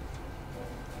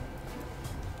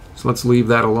 So let's leave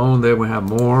that alone. There we have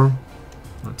more.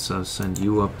 Let's send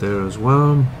you up there as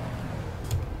well.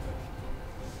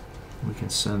 We can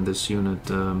send this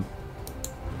unit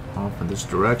off in this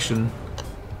direction.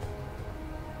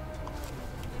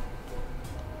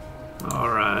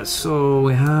 Alright, so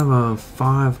we have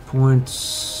 5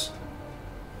 points.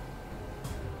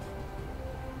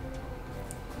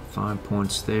 5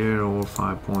 points there, or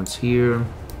 5 points here.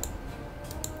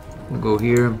 We'll go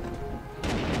here.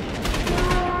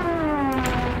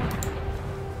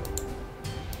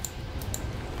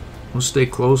 We'll stay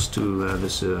close to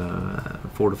this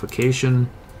fortification.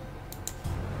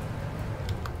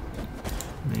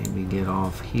 Maybe get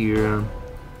off here.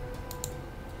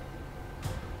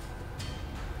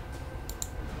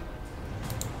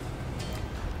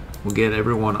 We'll get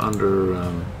everyone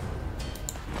under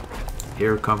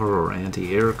air cover or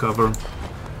anti-air cover,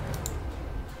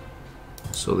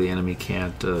 so the enemy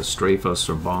can't strafe us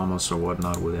or bomb us or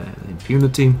whatnot with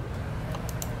impunity.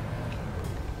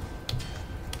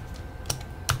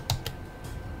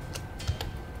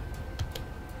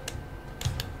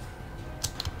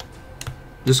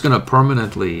 Just gonna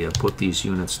permanently put these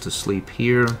units to sleep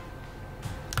here.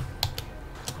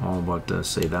 All but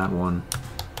say that one.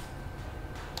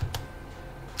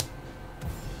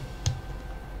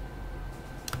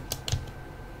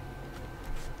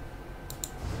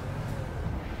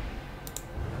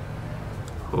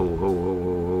 Ho, ho, ho, ho,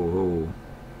 ho, ho.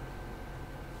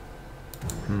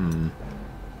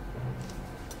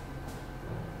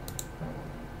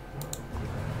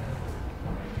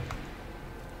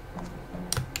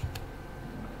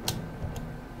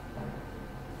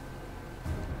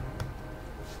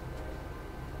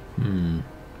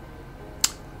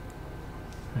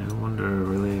 I wonder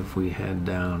really if we head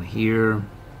down here.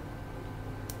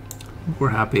 We're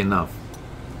happy enough.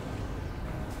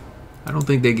 I don't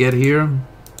think they get here.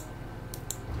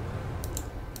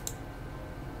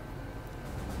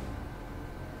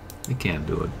 They can't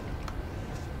do it.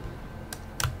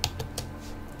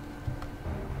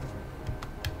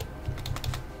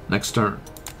 Next turn.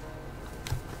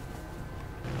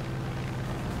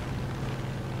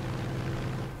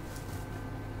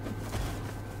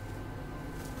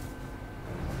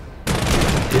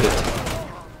 Did it.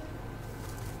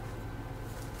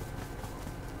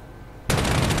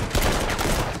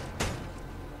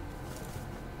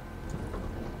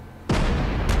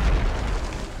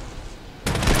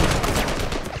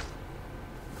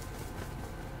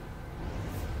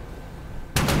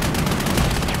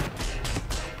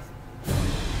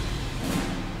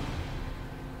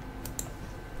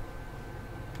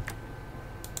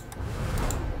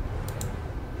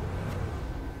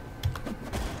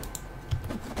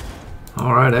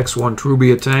 Alright, X1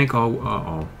 Trubia tank.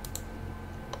 Oh,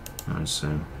 I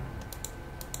see.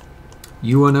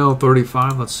 UNL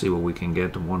 35. Let's see what we can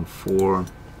get.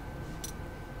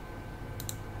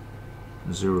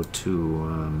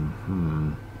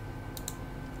 1402.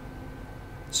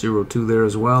 02 there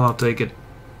as well. I'll take it.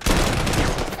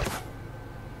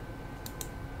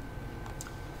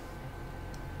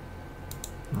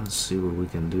 Let's see what we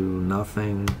can do.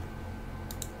 Nothing.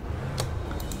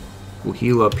 We'll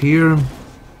heal up here.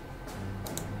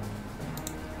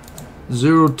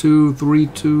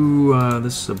 0232.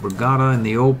 This is a Brigada in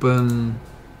the open.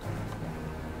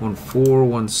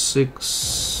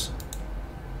 1416.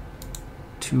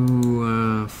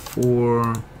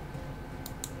 4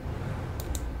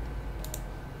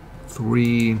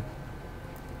 3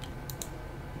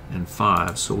 and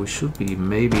 5. So we should be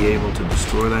maybe able to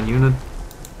destroy that unit.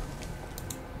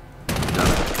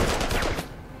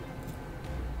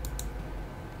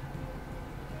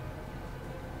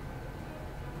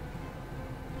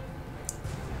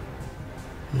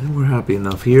 And we're happy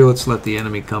enough here. Let's let the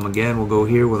enemy come again. We'll go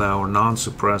here with our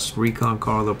non-suppressed recon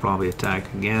car. They'll probably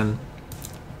attack again.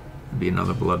 It'll be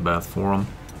another bloodbath for them.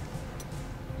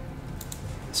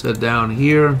 Let's head down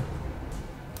here.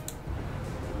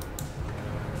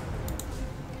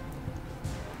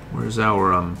 Where's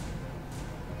our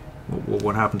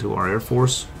what happened to our Air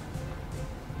Force?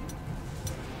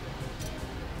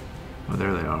 Oh,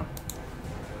 there they are.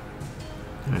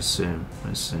 I see.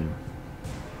 I see.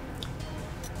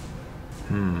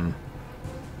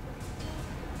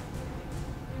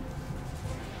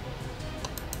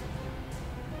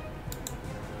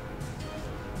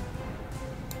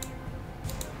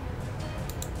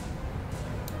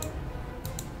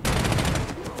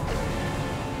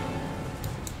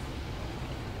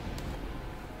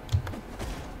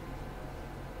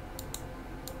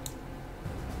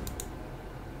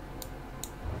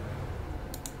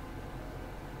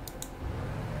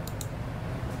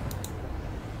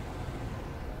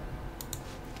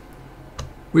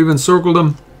 We've encircled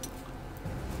them.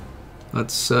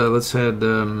 Let's head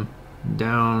down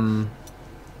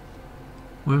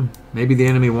Well, maybe the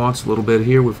enemy wants a little bit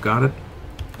here. We've got it.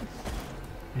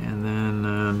 And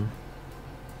then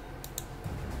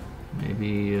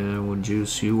maybe we'll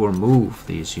juice you or move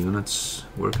these units.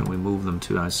 Where can we move them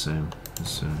to? I see.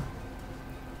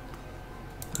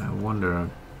 I wonder.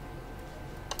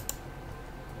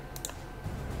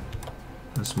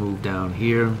 Let's move down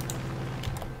here.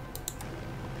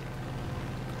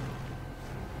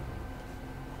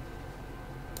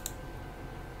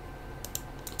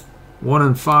 One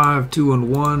and 5, 2 and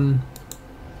 1.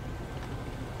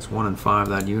 It's 1 and 5,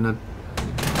 that unit.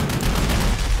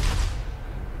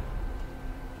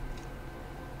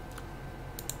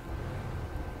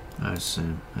 I see,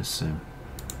 I see.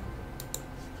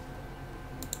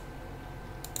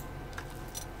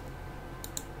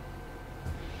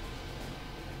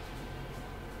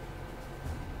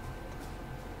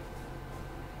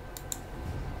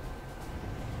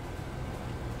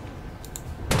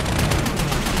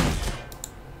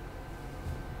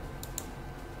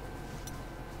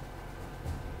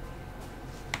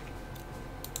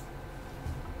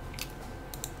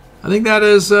 I think that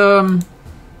is,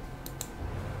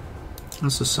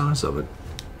 that's the size of it.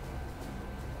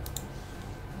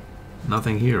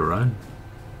 Nothing here, right?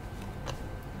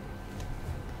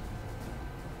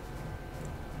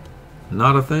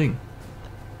 Not a thing.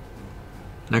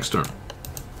 Next turn.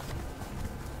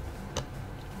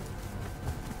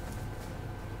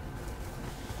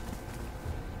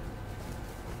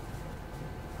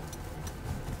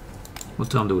 We'll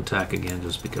tell him to attack again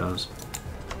just because.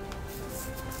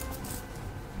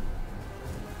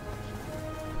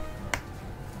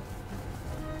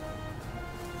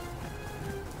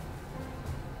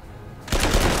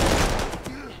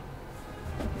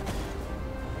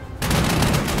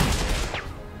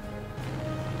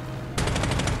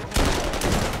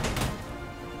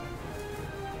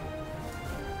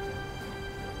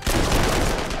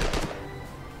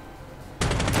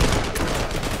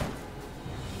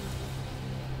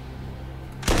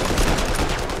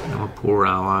 Poor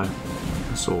ally.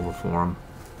 It's over for him.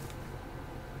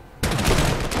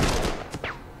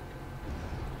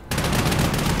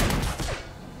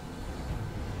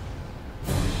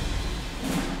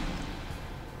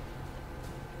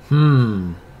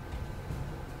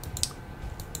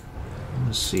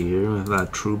 Let's see here. With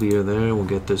that Trubier there, we'll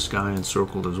get this guy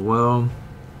encircled as well.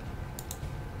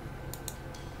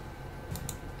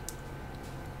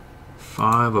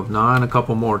 5 of 9, a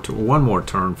couple more, one more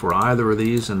turn for either of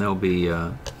these, and they'll be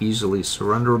easily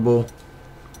surrenderable.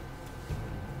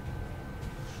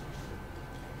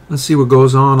 Let's see what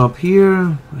goes on up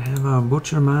here. We have a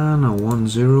Butcherman, a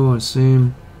 1-0, I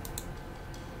see.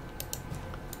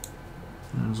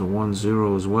 There's a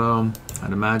 1-0 as well.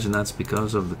 I'd imagine that's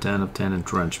because of the 10 of 10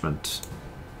 entrenchment.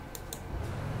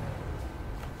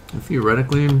 And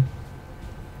theoretically,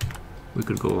 we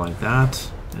could go like that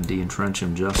and de-entrench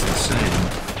him just the same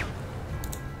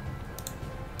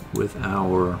with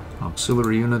our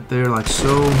auxiliary unit there, like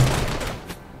so.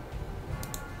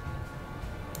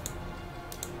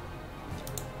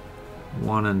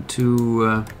 One and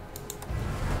 2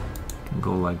 can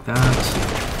go like that.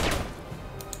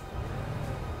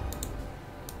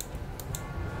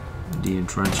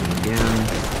 De-entrench him again.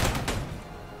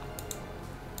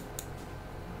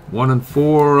 1 and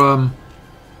 4.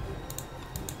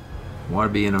 Why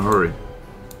be in a hurry?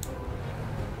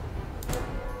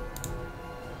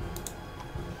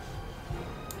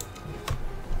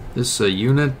 This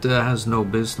unit has no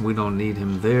business. We don't need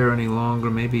him there any longer.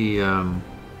 Maybe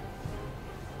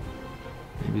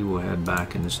maybe we'll head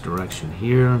back in this direction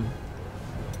here.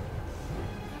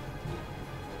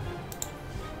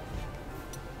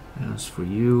 As for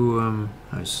you,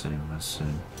 I see.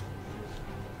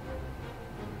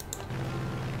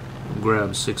 We'll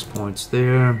grab 6 points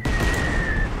there.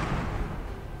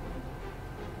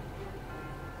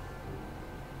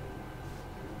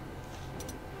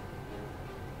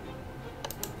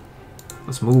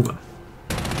 Let's move him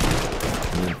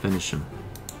and then finish him.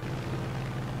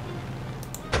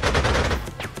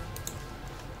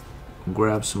 We'll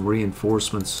grab some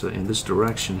reinforcements in this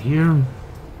direction here.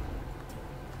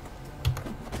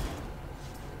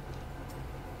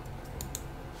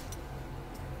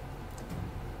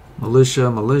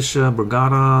 Militia,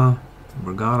 Brigada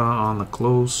on the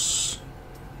close.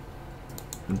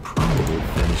 And probably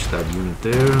finish that unit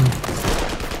there.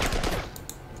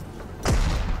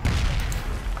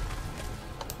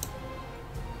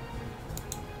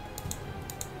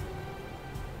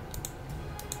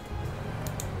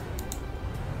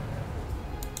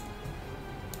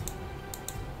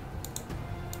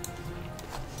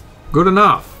 Good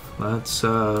enough. Let's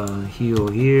heal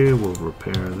here. We'll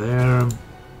repair there.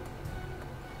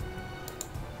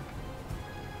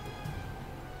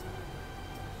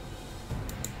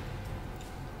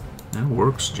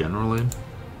 works generally.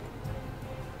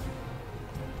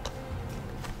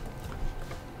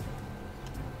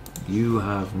 You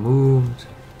have moved.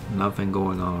 Nothing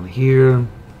going on here.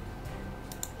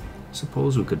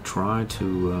 Suppose we could try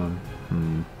to...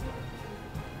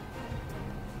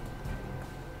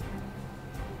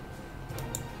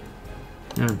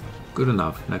 Yeah, good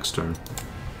enough. Next turn.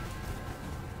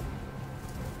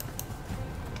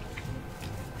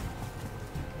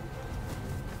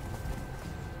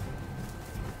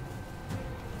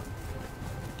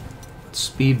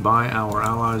 Speed by our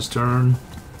allies' turn.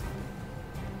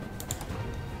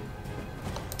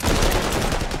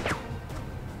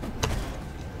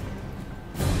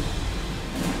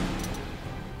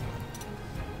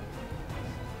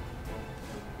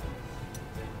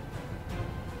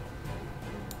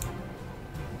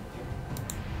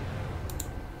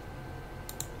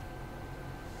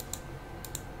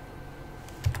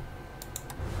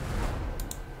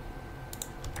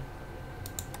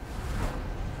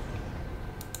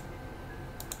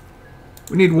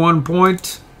 We need 1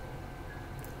 point.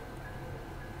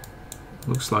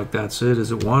 Looks like that's it. Is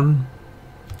it 1?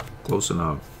 Close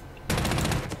enough.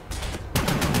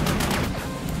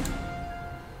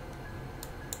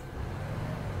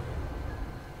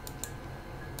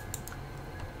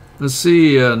 Let's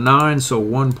see, 9, so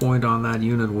 1 point on that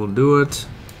unit will do it.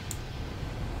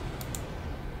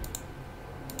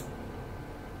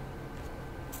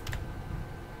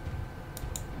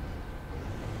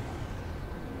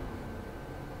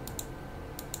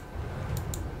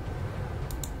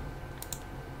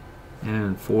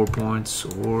 And 4 points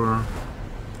or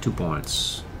 2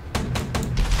 points.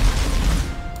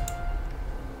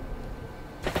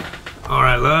 All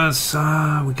right, let's,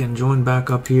 we can join back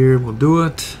up here. We'll do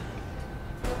it.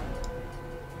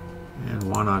 And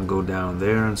why not go down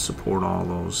there and support all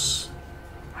those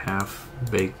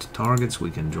half-baked targets? We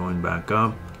can join back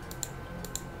up.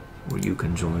 Or you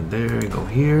can join there, go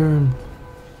here.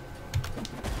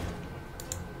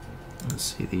 Let's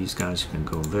see, these guys can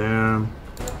go there.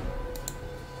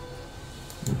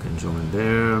 You can join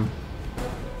there.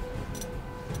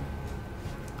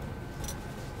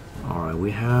 Alright,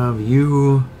 we have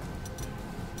you.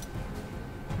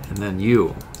 And then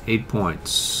you. 8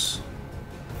 points.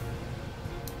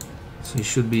 So he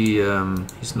should be,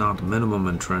 he's not minimum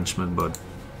entrenchment, but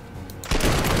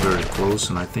very close.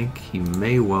 And I think he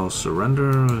may well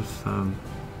surrender if,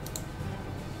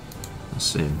 let's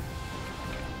see.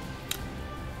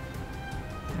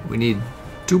 We need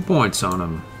 2 points on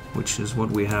him, which is what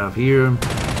we have here.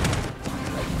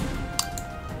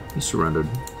 He surrendered.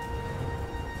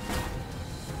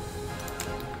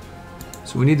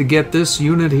 So we need to get this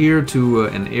unit here to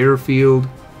an airfield,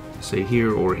 say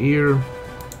here or here.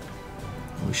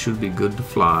 We should be good to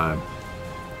fly.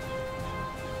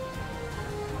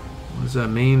 What does that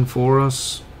mean for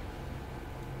us?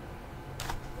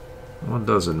 What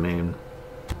does it mean?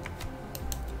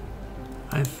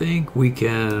 I think we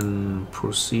can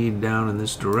proceed down in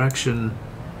this direction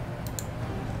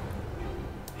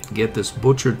and get this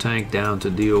butcher tank down to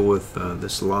deal with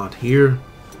this lot here.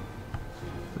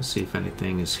 Let's see if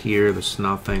anything is here. There's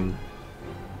nothing.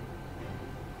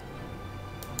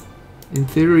 In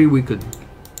theory, we could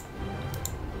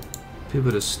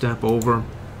pivot a step over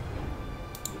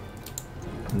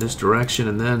in this direction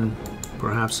and then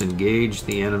perhaps engage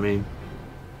the enemy,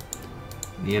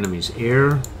 the enemy's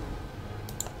air.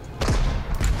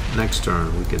 Next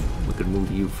turn, we could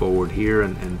move you forward here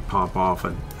and pop off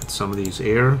at some of these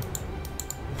air.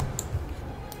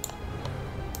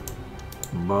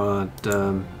 But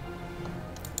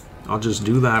I'll just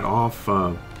do that off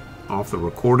the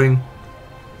recording,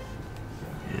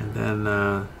 and then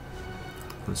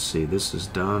let's see. This is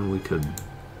done. We could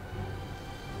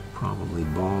probably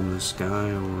bomb this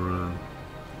guy or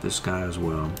this guy as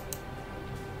well.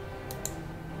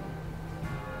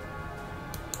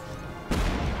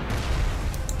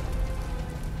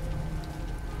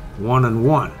 One and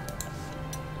one.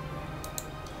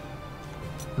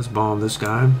 Let's bomb this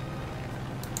guy.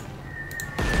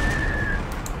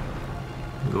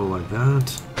 Go like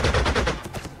that.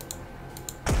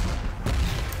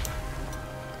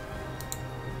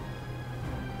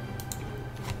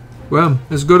 Well,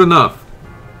 it's good enough.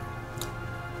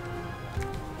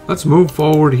 Let's move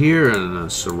forward here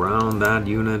and surround that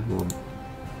unit. We'll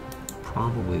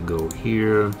probably go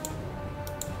here.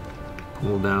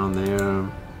 Pull down there.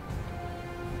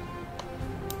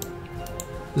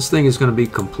 This thing is going to be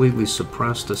completely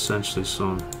suppressed essentially,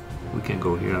 so we can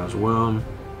go here as well.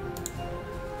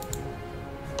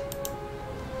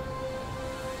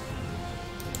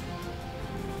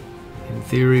 In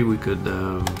theory, we could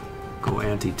go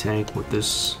anti-tank with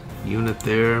this unit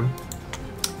there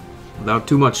without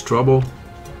too much trouble.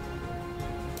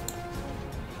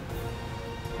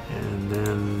 And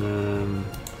then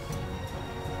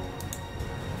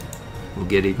we'll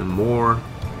get even more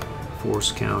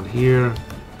force count here.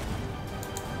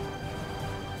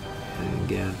 And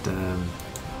get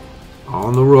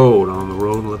on the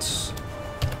road, let's...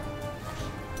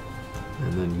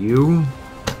 And then you.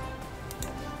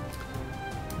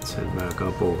 Let's head back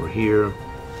up over here.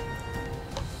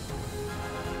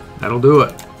 That'll do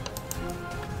it.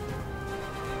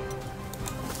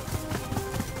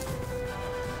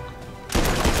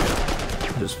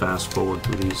 Just fast forward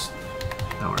through these,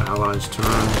 our allies' turn.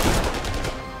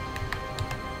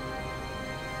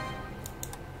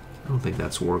 I don't think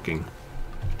that's working.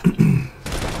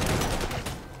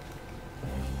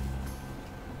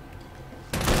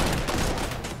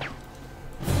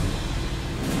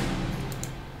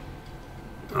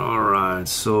 Alright,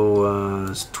 so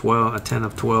it's 12, a 10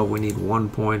 of 12, we need 1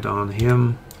 point on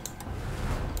him.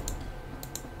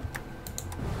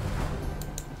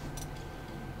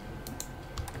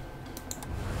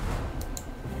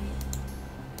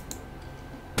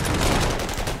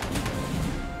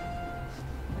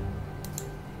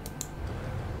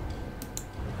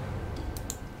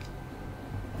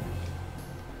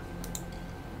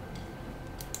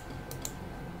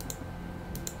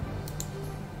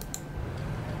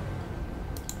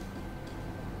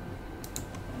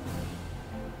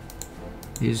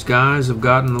 These guys have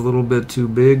gotten a little bit too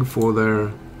big for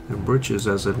their britches,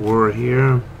 as it were,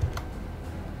 here.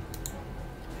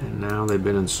 And now they've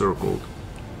been encircled.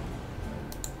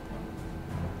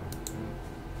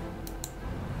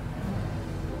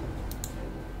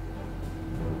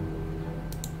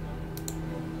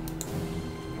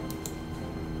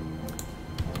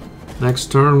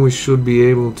 Next turn we should be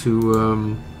able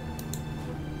to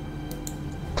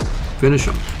finish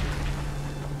them.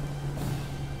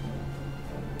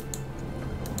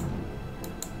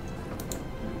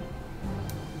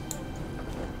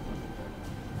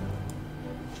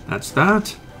 That's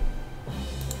that.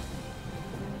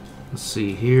 Let's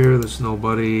see here, there's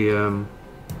nobody.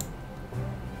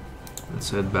 Let's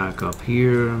head back up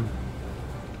here.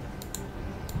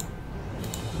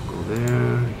 Go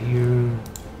there, here.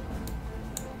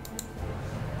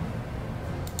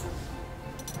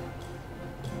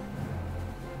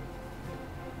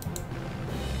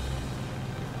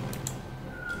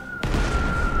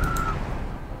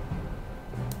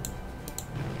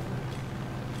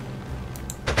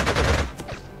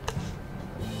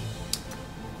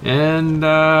 And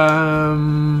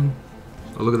oh,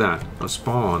 look at that, a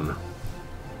spawn.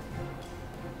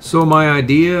 So my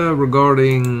idea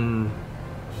regarding,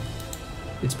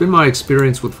 it's been my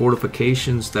experience with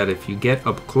fortifications that if you get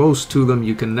up close to them,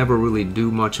 you can never really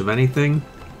do much of anything.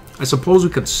 I suppose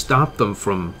we could stop them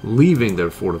from leaving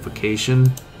their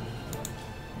fortification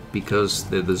because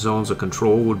the zones of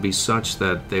control would be such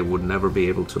that they would never be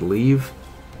able to leave.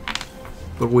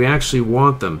 But we actually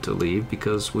want them to leave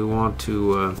because we want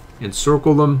to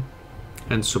encircle them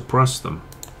and suppress them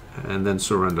and then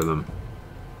surrender them.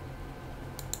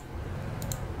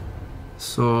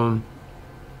 So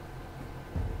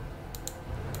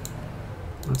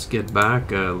let's get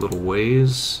back a little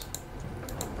ways.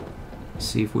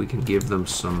 See if we can give them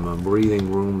some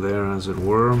breathing room there, as it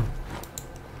were.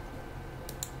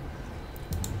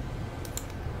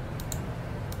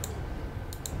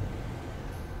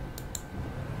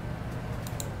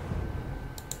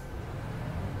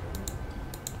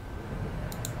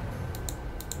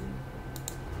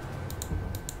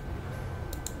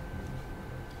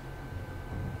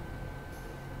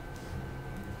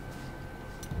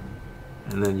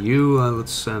 And then you,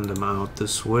 let's send them out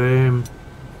this way.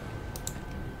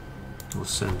 We'll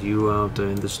send you out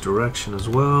in this direction as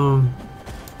well.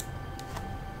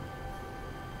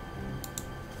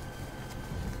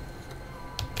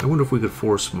 I wonder if we could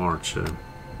force march.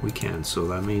 We can, so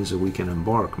that means that we can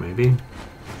embark, maybe.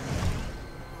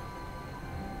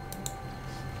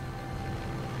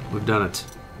 We've done it.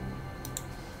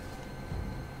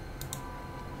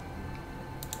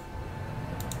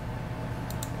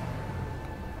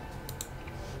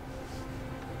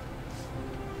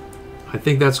 I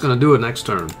think that's going to do it next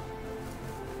turn.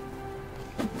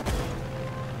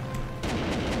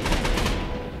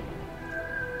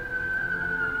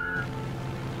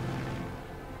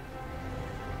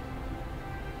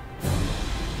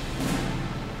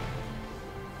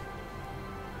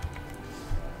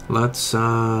 Let's,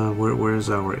 where's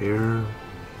our air?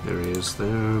 There he is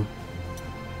there.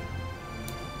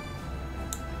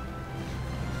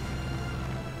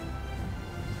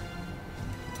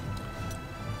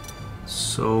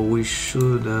 So So we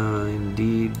should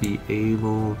indeed be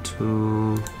able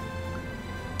to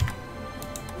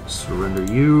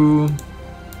surrender you.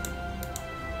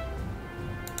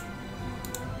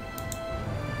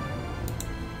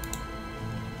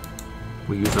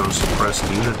 We use our suppressed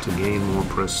unit to gain more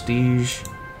prestige.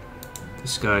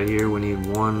 This guy here, we need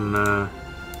one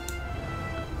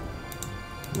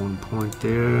point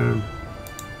there.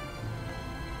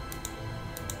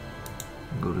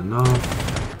 Good enough.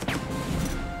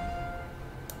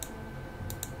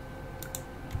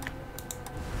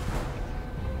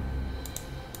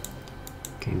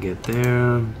 Can get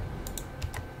there. 1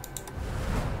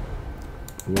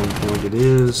 point it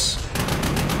is.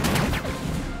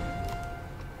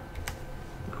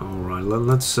 All right,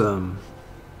 let's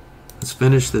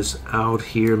finish this out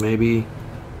here maybe,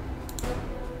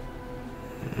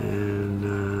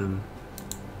 and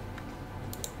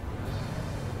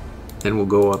then we'll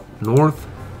go up north.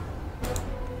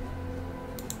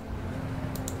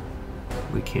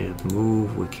 We can't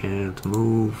move. We can't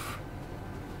move.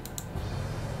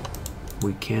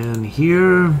 We can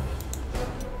here.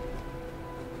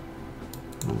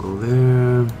 We'll go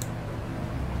there.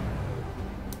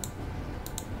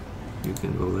 You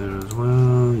can go there as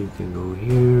well. You can go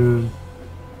here.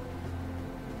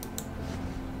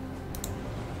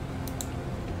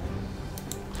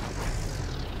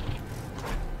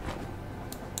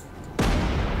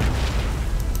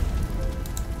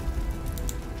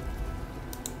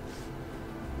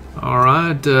 All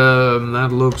right, that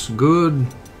looks good.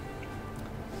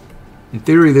 In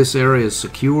theory, this area is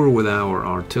secure with our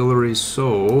artillery,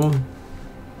 so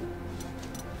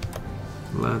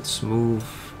let's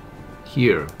move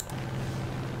here.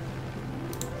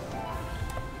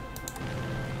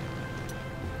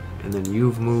 And then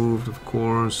you've moved, of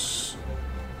course.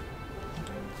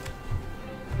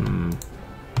 1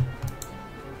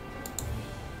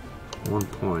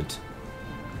 point.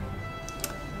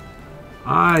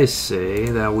 I say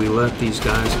that we let these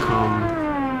guys come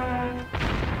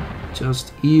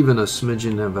just even a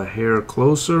smidgen of a hair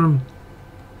closer.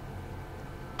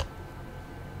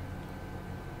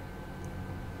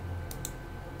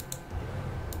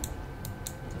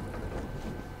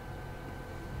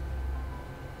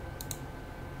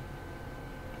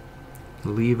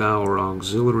 Leave our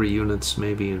auxiliary units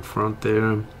maybe in front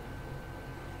there. And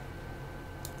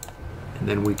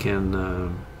then we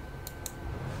can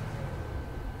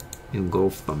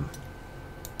engulf them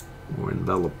or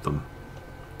envelop them.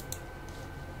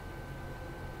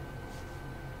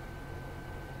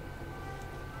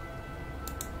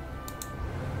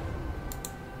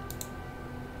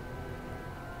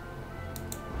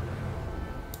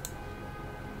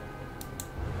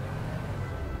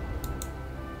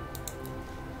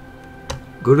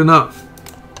 Good enough.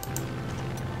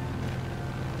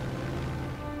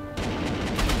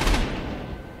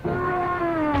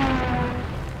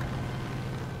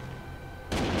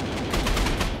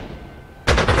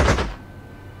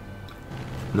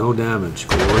 No damage.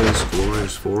 Glorious,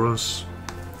 glorious for us.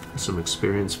 Some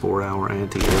experience for our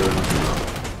anti-air.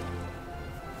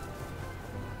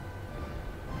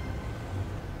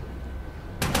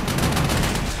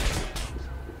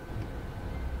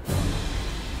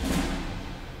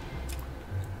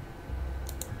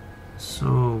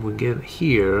 So we get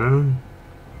here.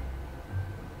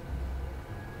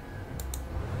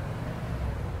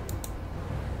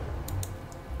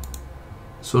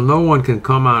 So no one can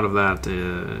come out of that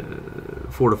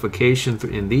fortification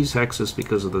in these hexes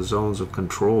because of the zones of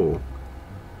control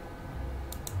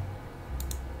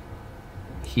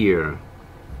here.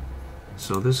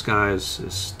 So this guy is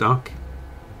stuck,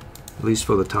 at least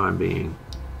for the time being.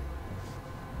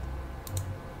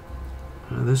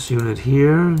 This unit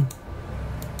here.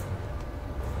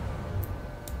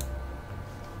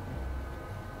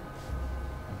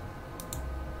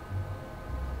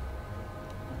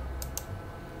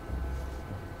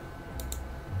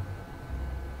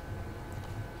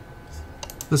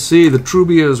 Let's see, the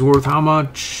Trubia is worth how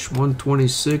much?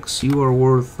 126. You are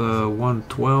worth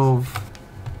 112.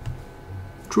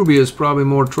 Trubia is probably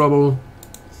more trouble.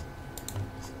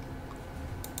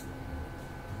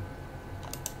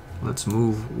 Let's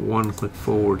move 1 click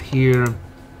forward here.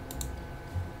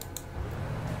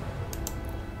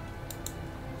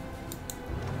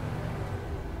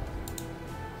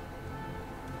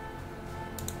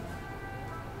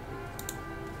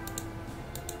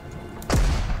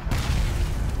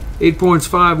 Eight points,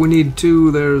 5. We need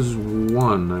 2. There's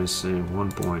 1. I say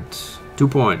 1 point. 2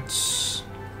 points.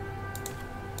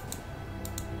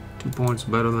 2 points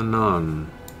better than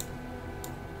none.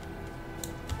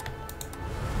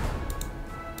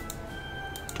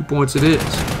 Points it is,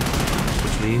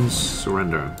 which means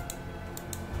surrender.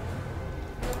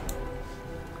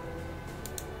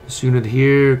 This unit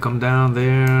here, come down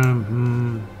there.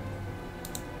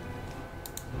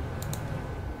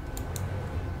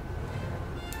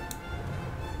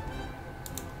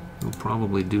 We'll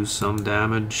probably do some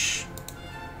damage.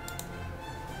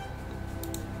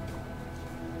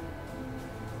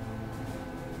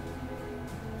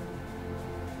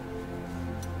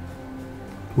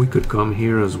 We could come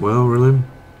here as well, really,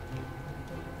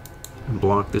 and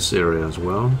block this area as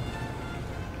well.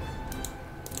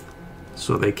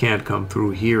 So they can't come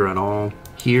through here at all.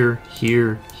 Here,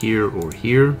 here, here, or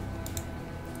here.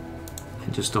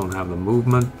 They just don't have the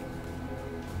movement.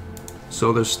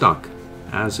 So they're stuck,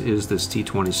 as is this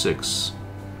T-26.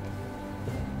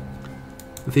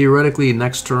 Theoretically,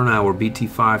 next turn our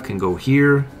BT-5 can go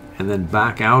here and then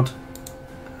back out,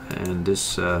 and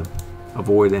this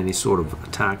avoid any sort of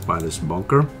attack by this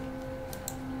bunker.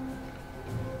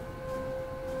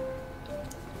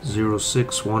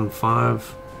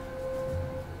 0615.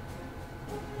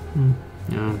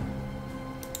 Yeah.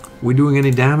 We doing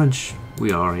any damage?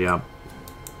 We are, yeah.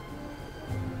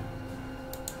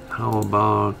 How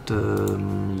about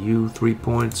you 3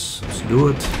 points? Let's do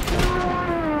it.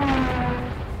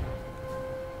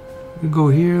 We go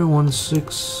here,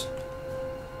 1-6.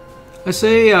 I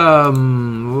say,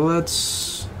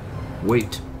 let's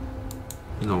wait.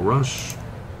 No rush.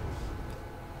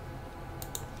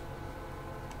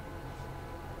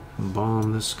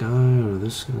 Bomb this guy or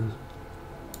this guy.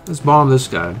 Let's bomb this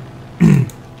guy.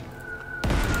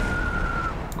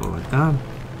 Go like that.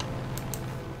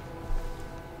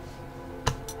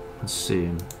 Let's see.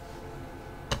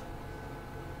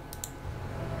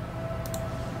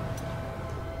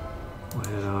 We'll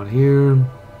head out here.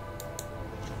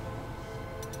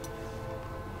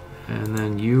 And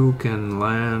then you can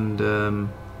land, can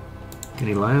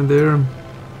he land there?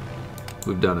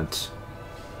 We've done it.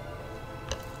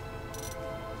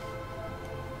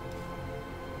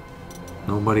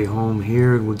 Nobody home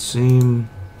here, it would seem.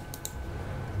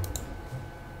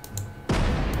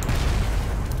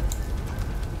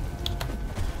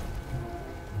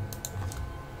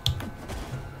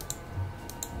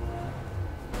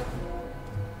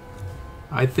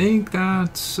 I think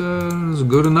that's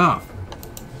good enough.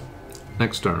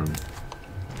 Next turn.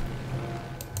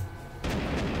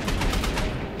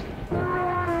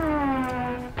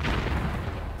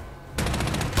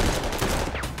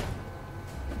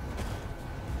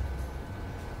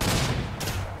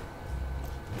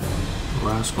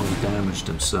 Rascal's damaged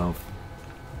himself.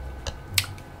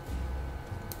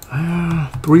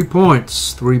 3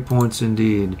 points. 3 points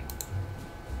indeed.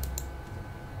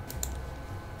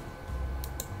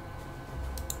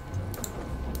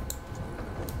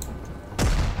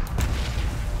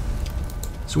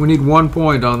 So we need 1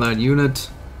 point on that unit.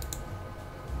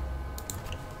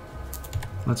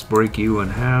 Let's break you in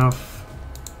half.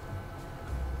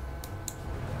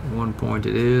 1 point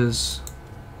it is.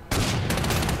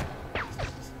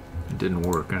 It didn't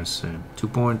work, I say. 2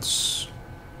 points.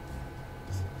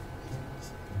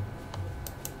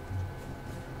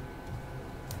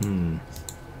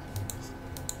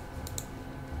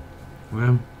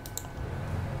 Well,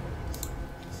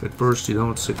 at first you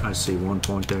don't see, I see 1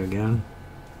 point there again.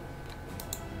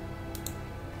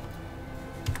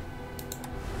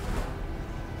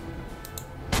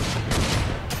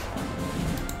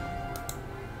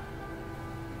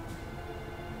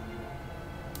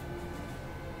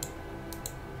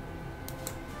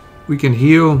 We can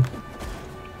heal,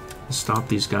 stop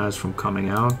these guys from coming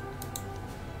out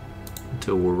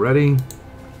until we're ready.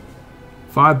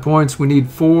 5 points, we need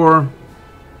 4.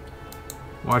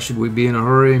 Why should we be in a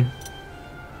hurry?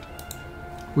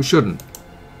 We shouldn't.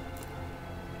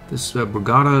 This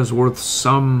Brigada is worth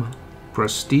some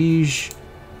prestige.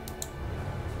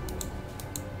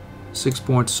 6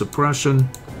 points suppression.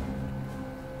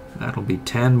 That'll be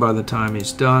 10 by the time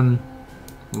he's done.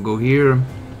 We'll go here.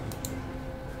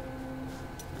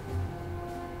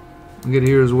 We'll get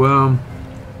here as well.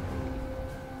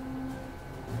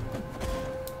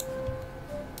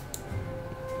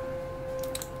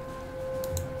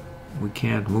 We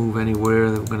can't move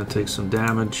anywhere. We're going to take some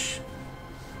damage.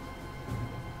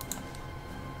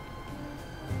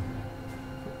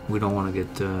 We don't want to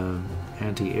get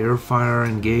anti-air fire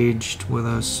engaged with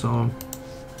us, so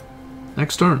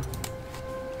next turn.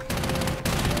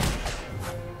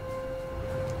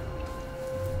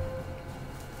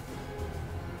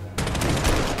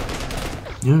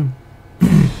 Yeah.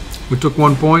 We took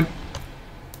 1 point.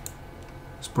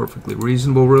 It's perfectly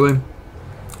reasonable, really.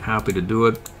 Happy to do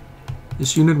it.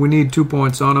 This unit, we need 2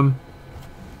 points on him.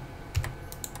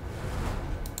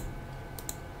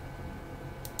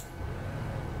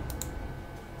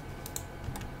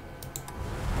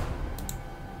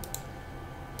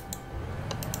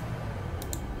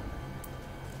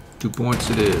 2 points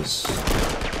it is.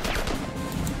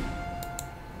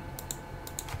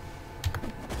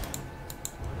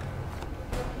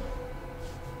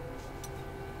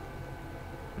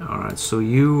 Alright, so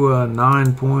you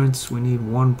 9 points. We need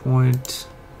 1 point.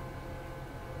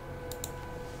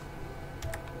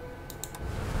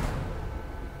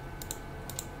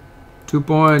 Two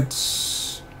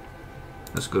points.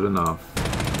 That's good enough.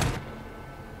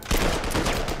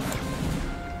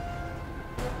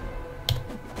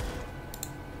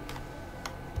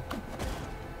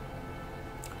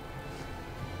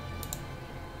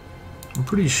 I'm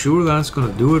pretty sure that's going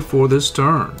to do it for this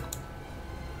turn.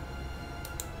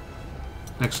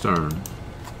 Next turn.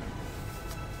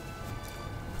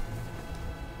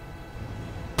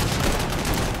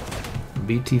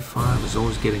 BT5 is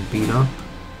always getting beat up.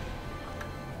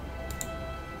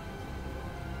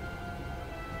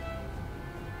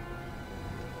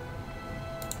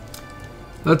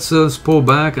 Let's pull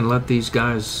back and let these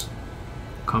guys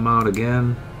come out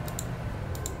again,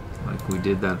 like we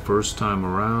did that first time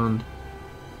around.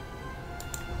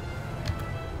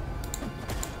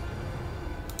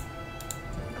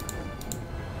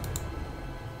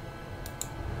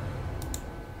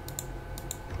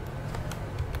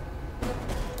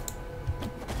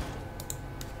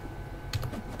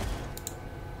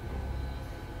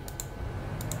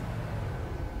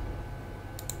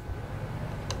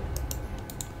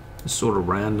 Sort of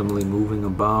randomly moving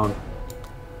about.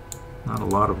 Not a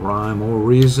lot of rhyme or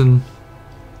reason.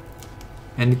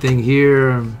 Anything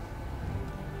here?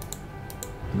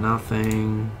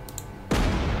 Nothing.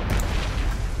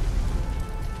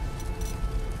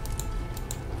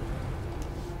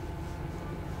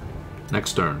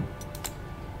 Next turn.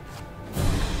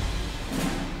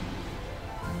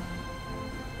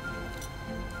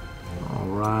 All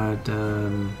right.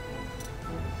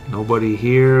 Nobody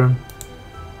here.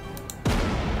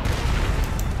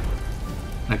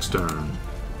 Next turn.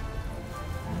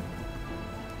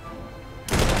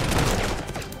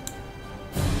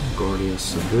 Guardia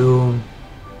Civil.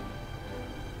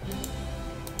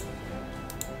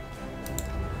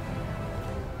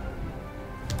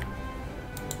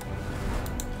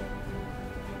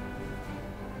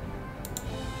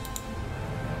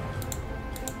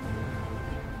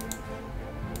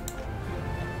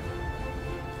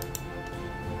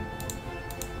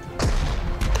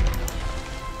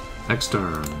 Next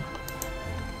turn.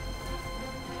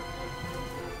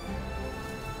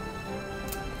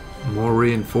 More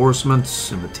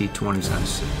reinforcements and the T-20s. I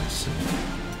see.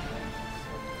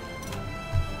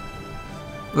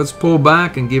 Let's pull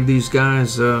back and give these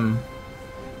guys room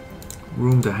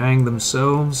to hang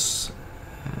themselves.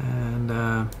 And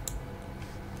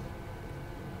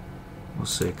we'll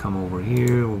say come over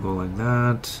here. We'll go like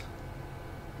that.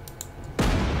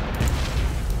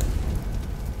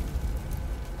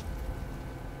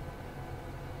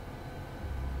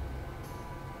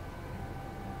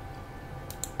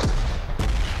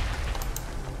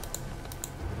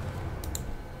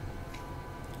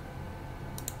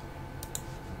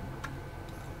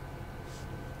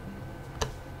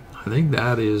 I think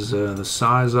that is the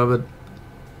size of it.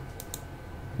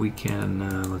 We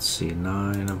can, let's see,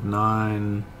 9 of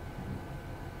 9.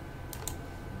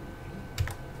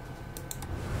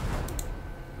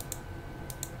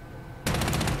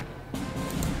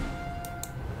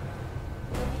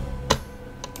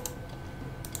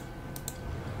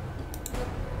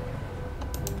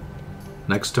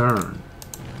 Next turn.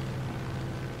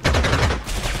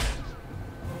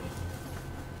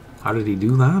 How did he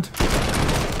do that?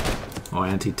 Oh,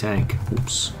 anti-tank.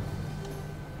 Oops.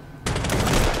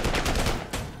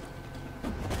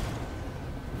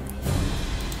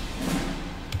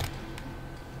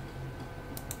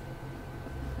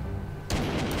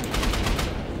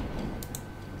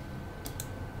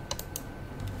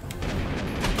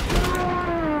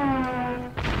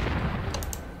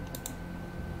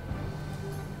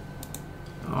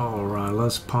 All right,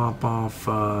 let's pop off.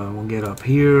 We'll get up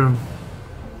here.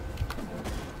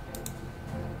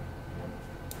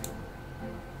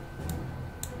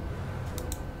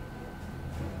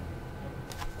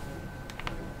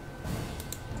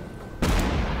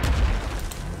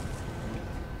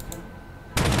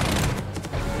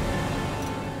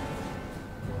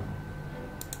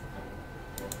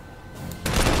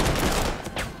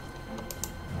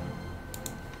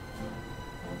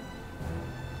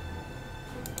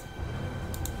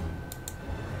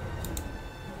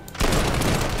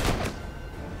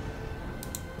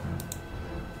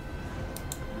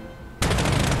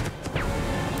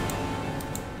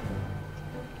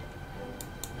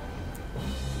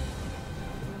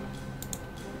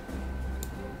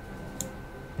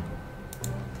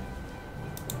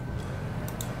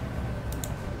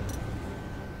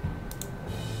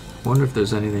 Wonder if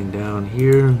there's anything down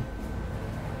here.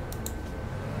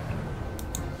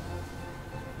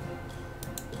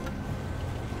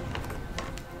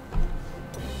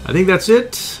 I think that's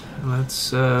it.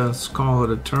 Let's call it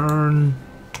a turn.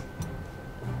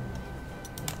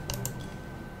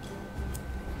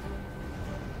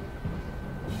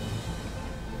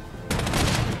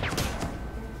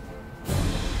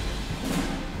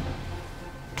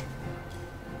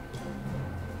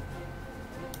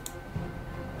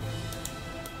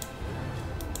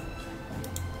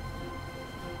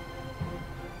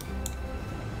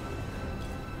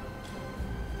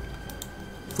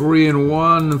 Three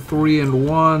and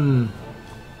one.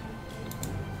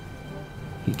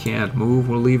 He can't move.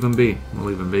 We'll leave him be.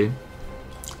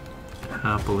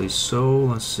 Happily so.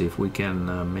 Let's see if we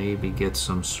can maybe get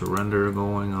some surrender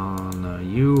going on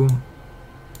you.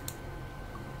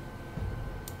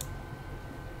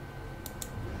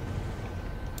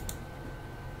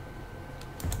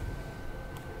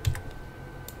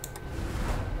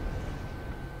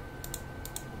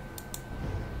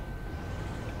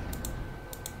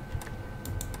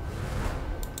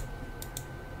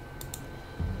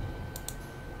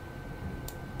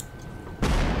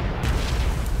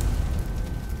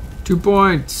 Two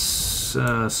points.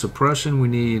 Suppression, we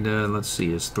need, let's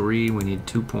see, is 3. We need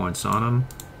 2 points on him.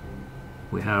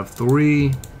 We have 3.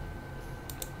 Now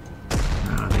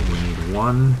I think we need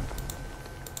 1.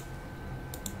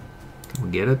 Can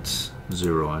we get it?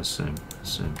 0, I see.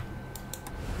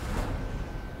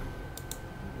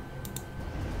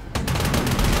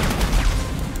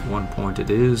 1 point it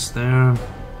is there.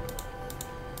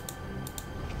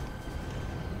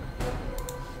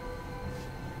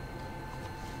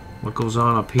 What goes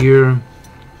on up here?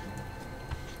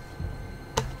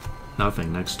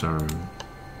 Nothing. Next turn.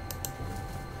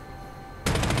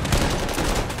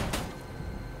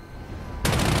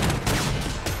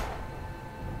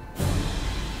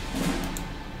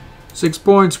 Six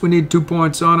points. We need 2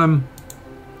 points on him,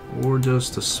 or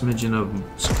just a smidgen of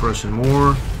suppression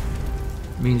more.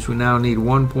 Means we now need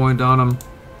 1 point on him.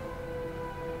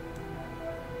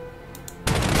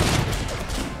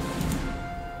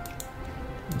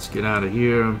 Let's get out of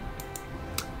here.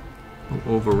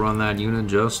 We'll overrun that unit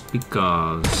just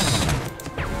because.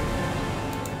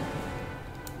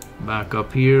 Back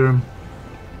up here.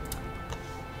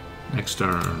 Next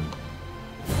turn.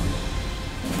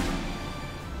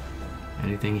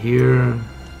 Anything here?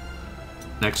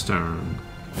 Next turn.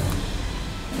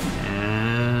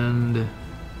 And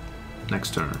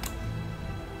next turn.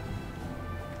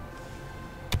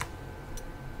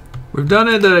 We've done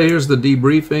it. Here's the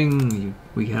debriefing.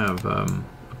 We have a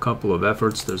couple of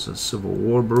efforts. There's a civil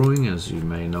war brewing, as you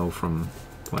may know from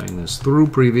playing this through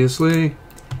previously.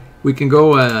 We can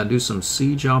go do some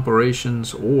siege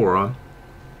operations, or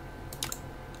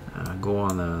go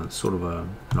on a sort of an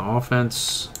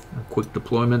offense, a quick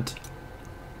deployment.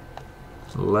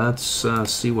 So let's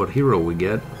see what hero we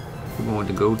get. We're going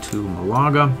to go to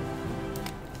Malaga.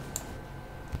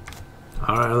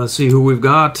 All right, let's see who we've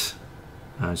got.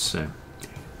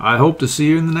 I hope to see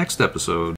you in the next episode.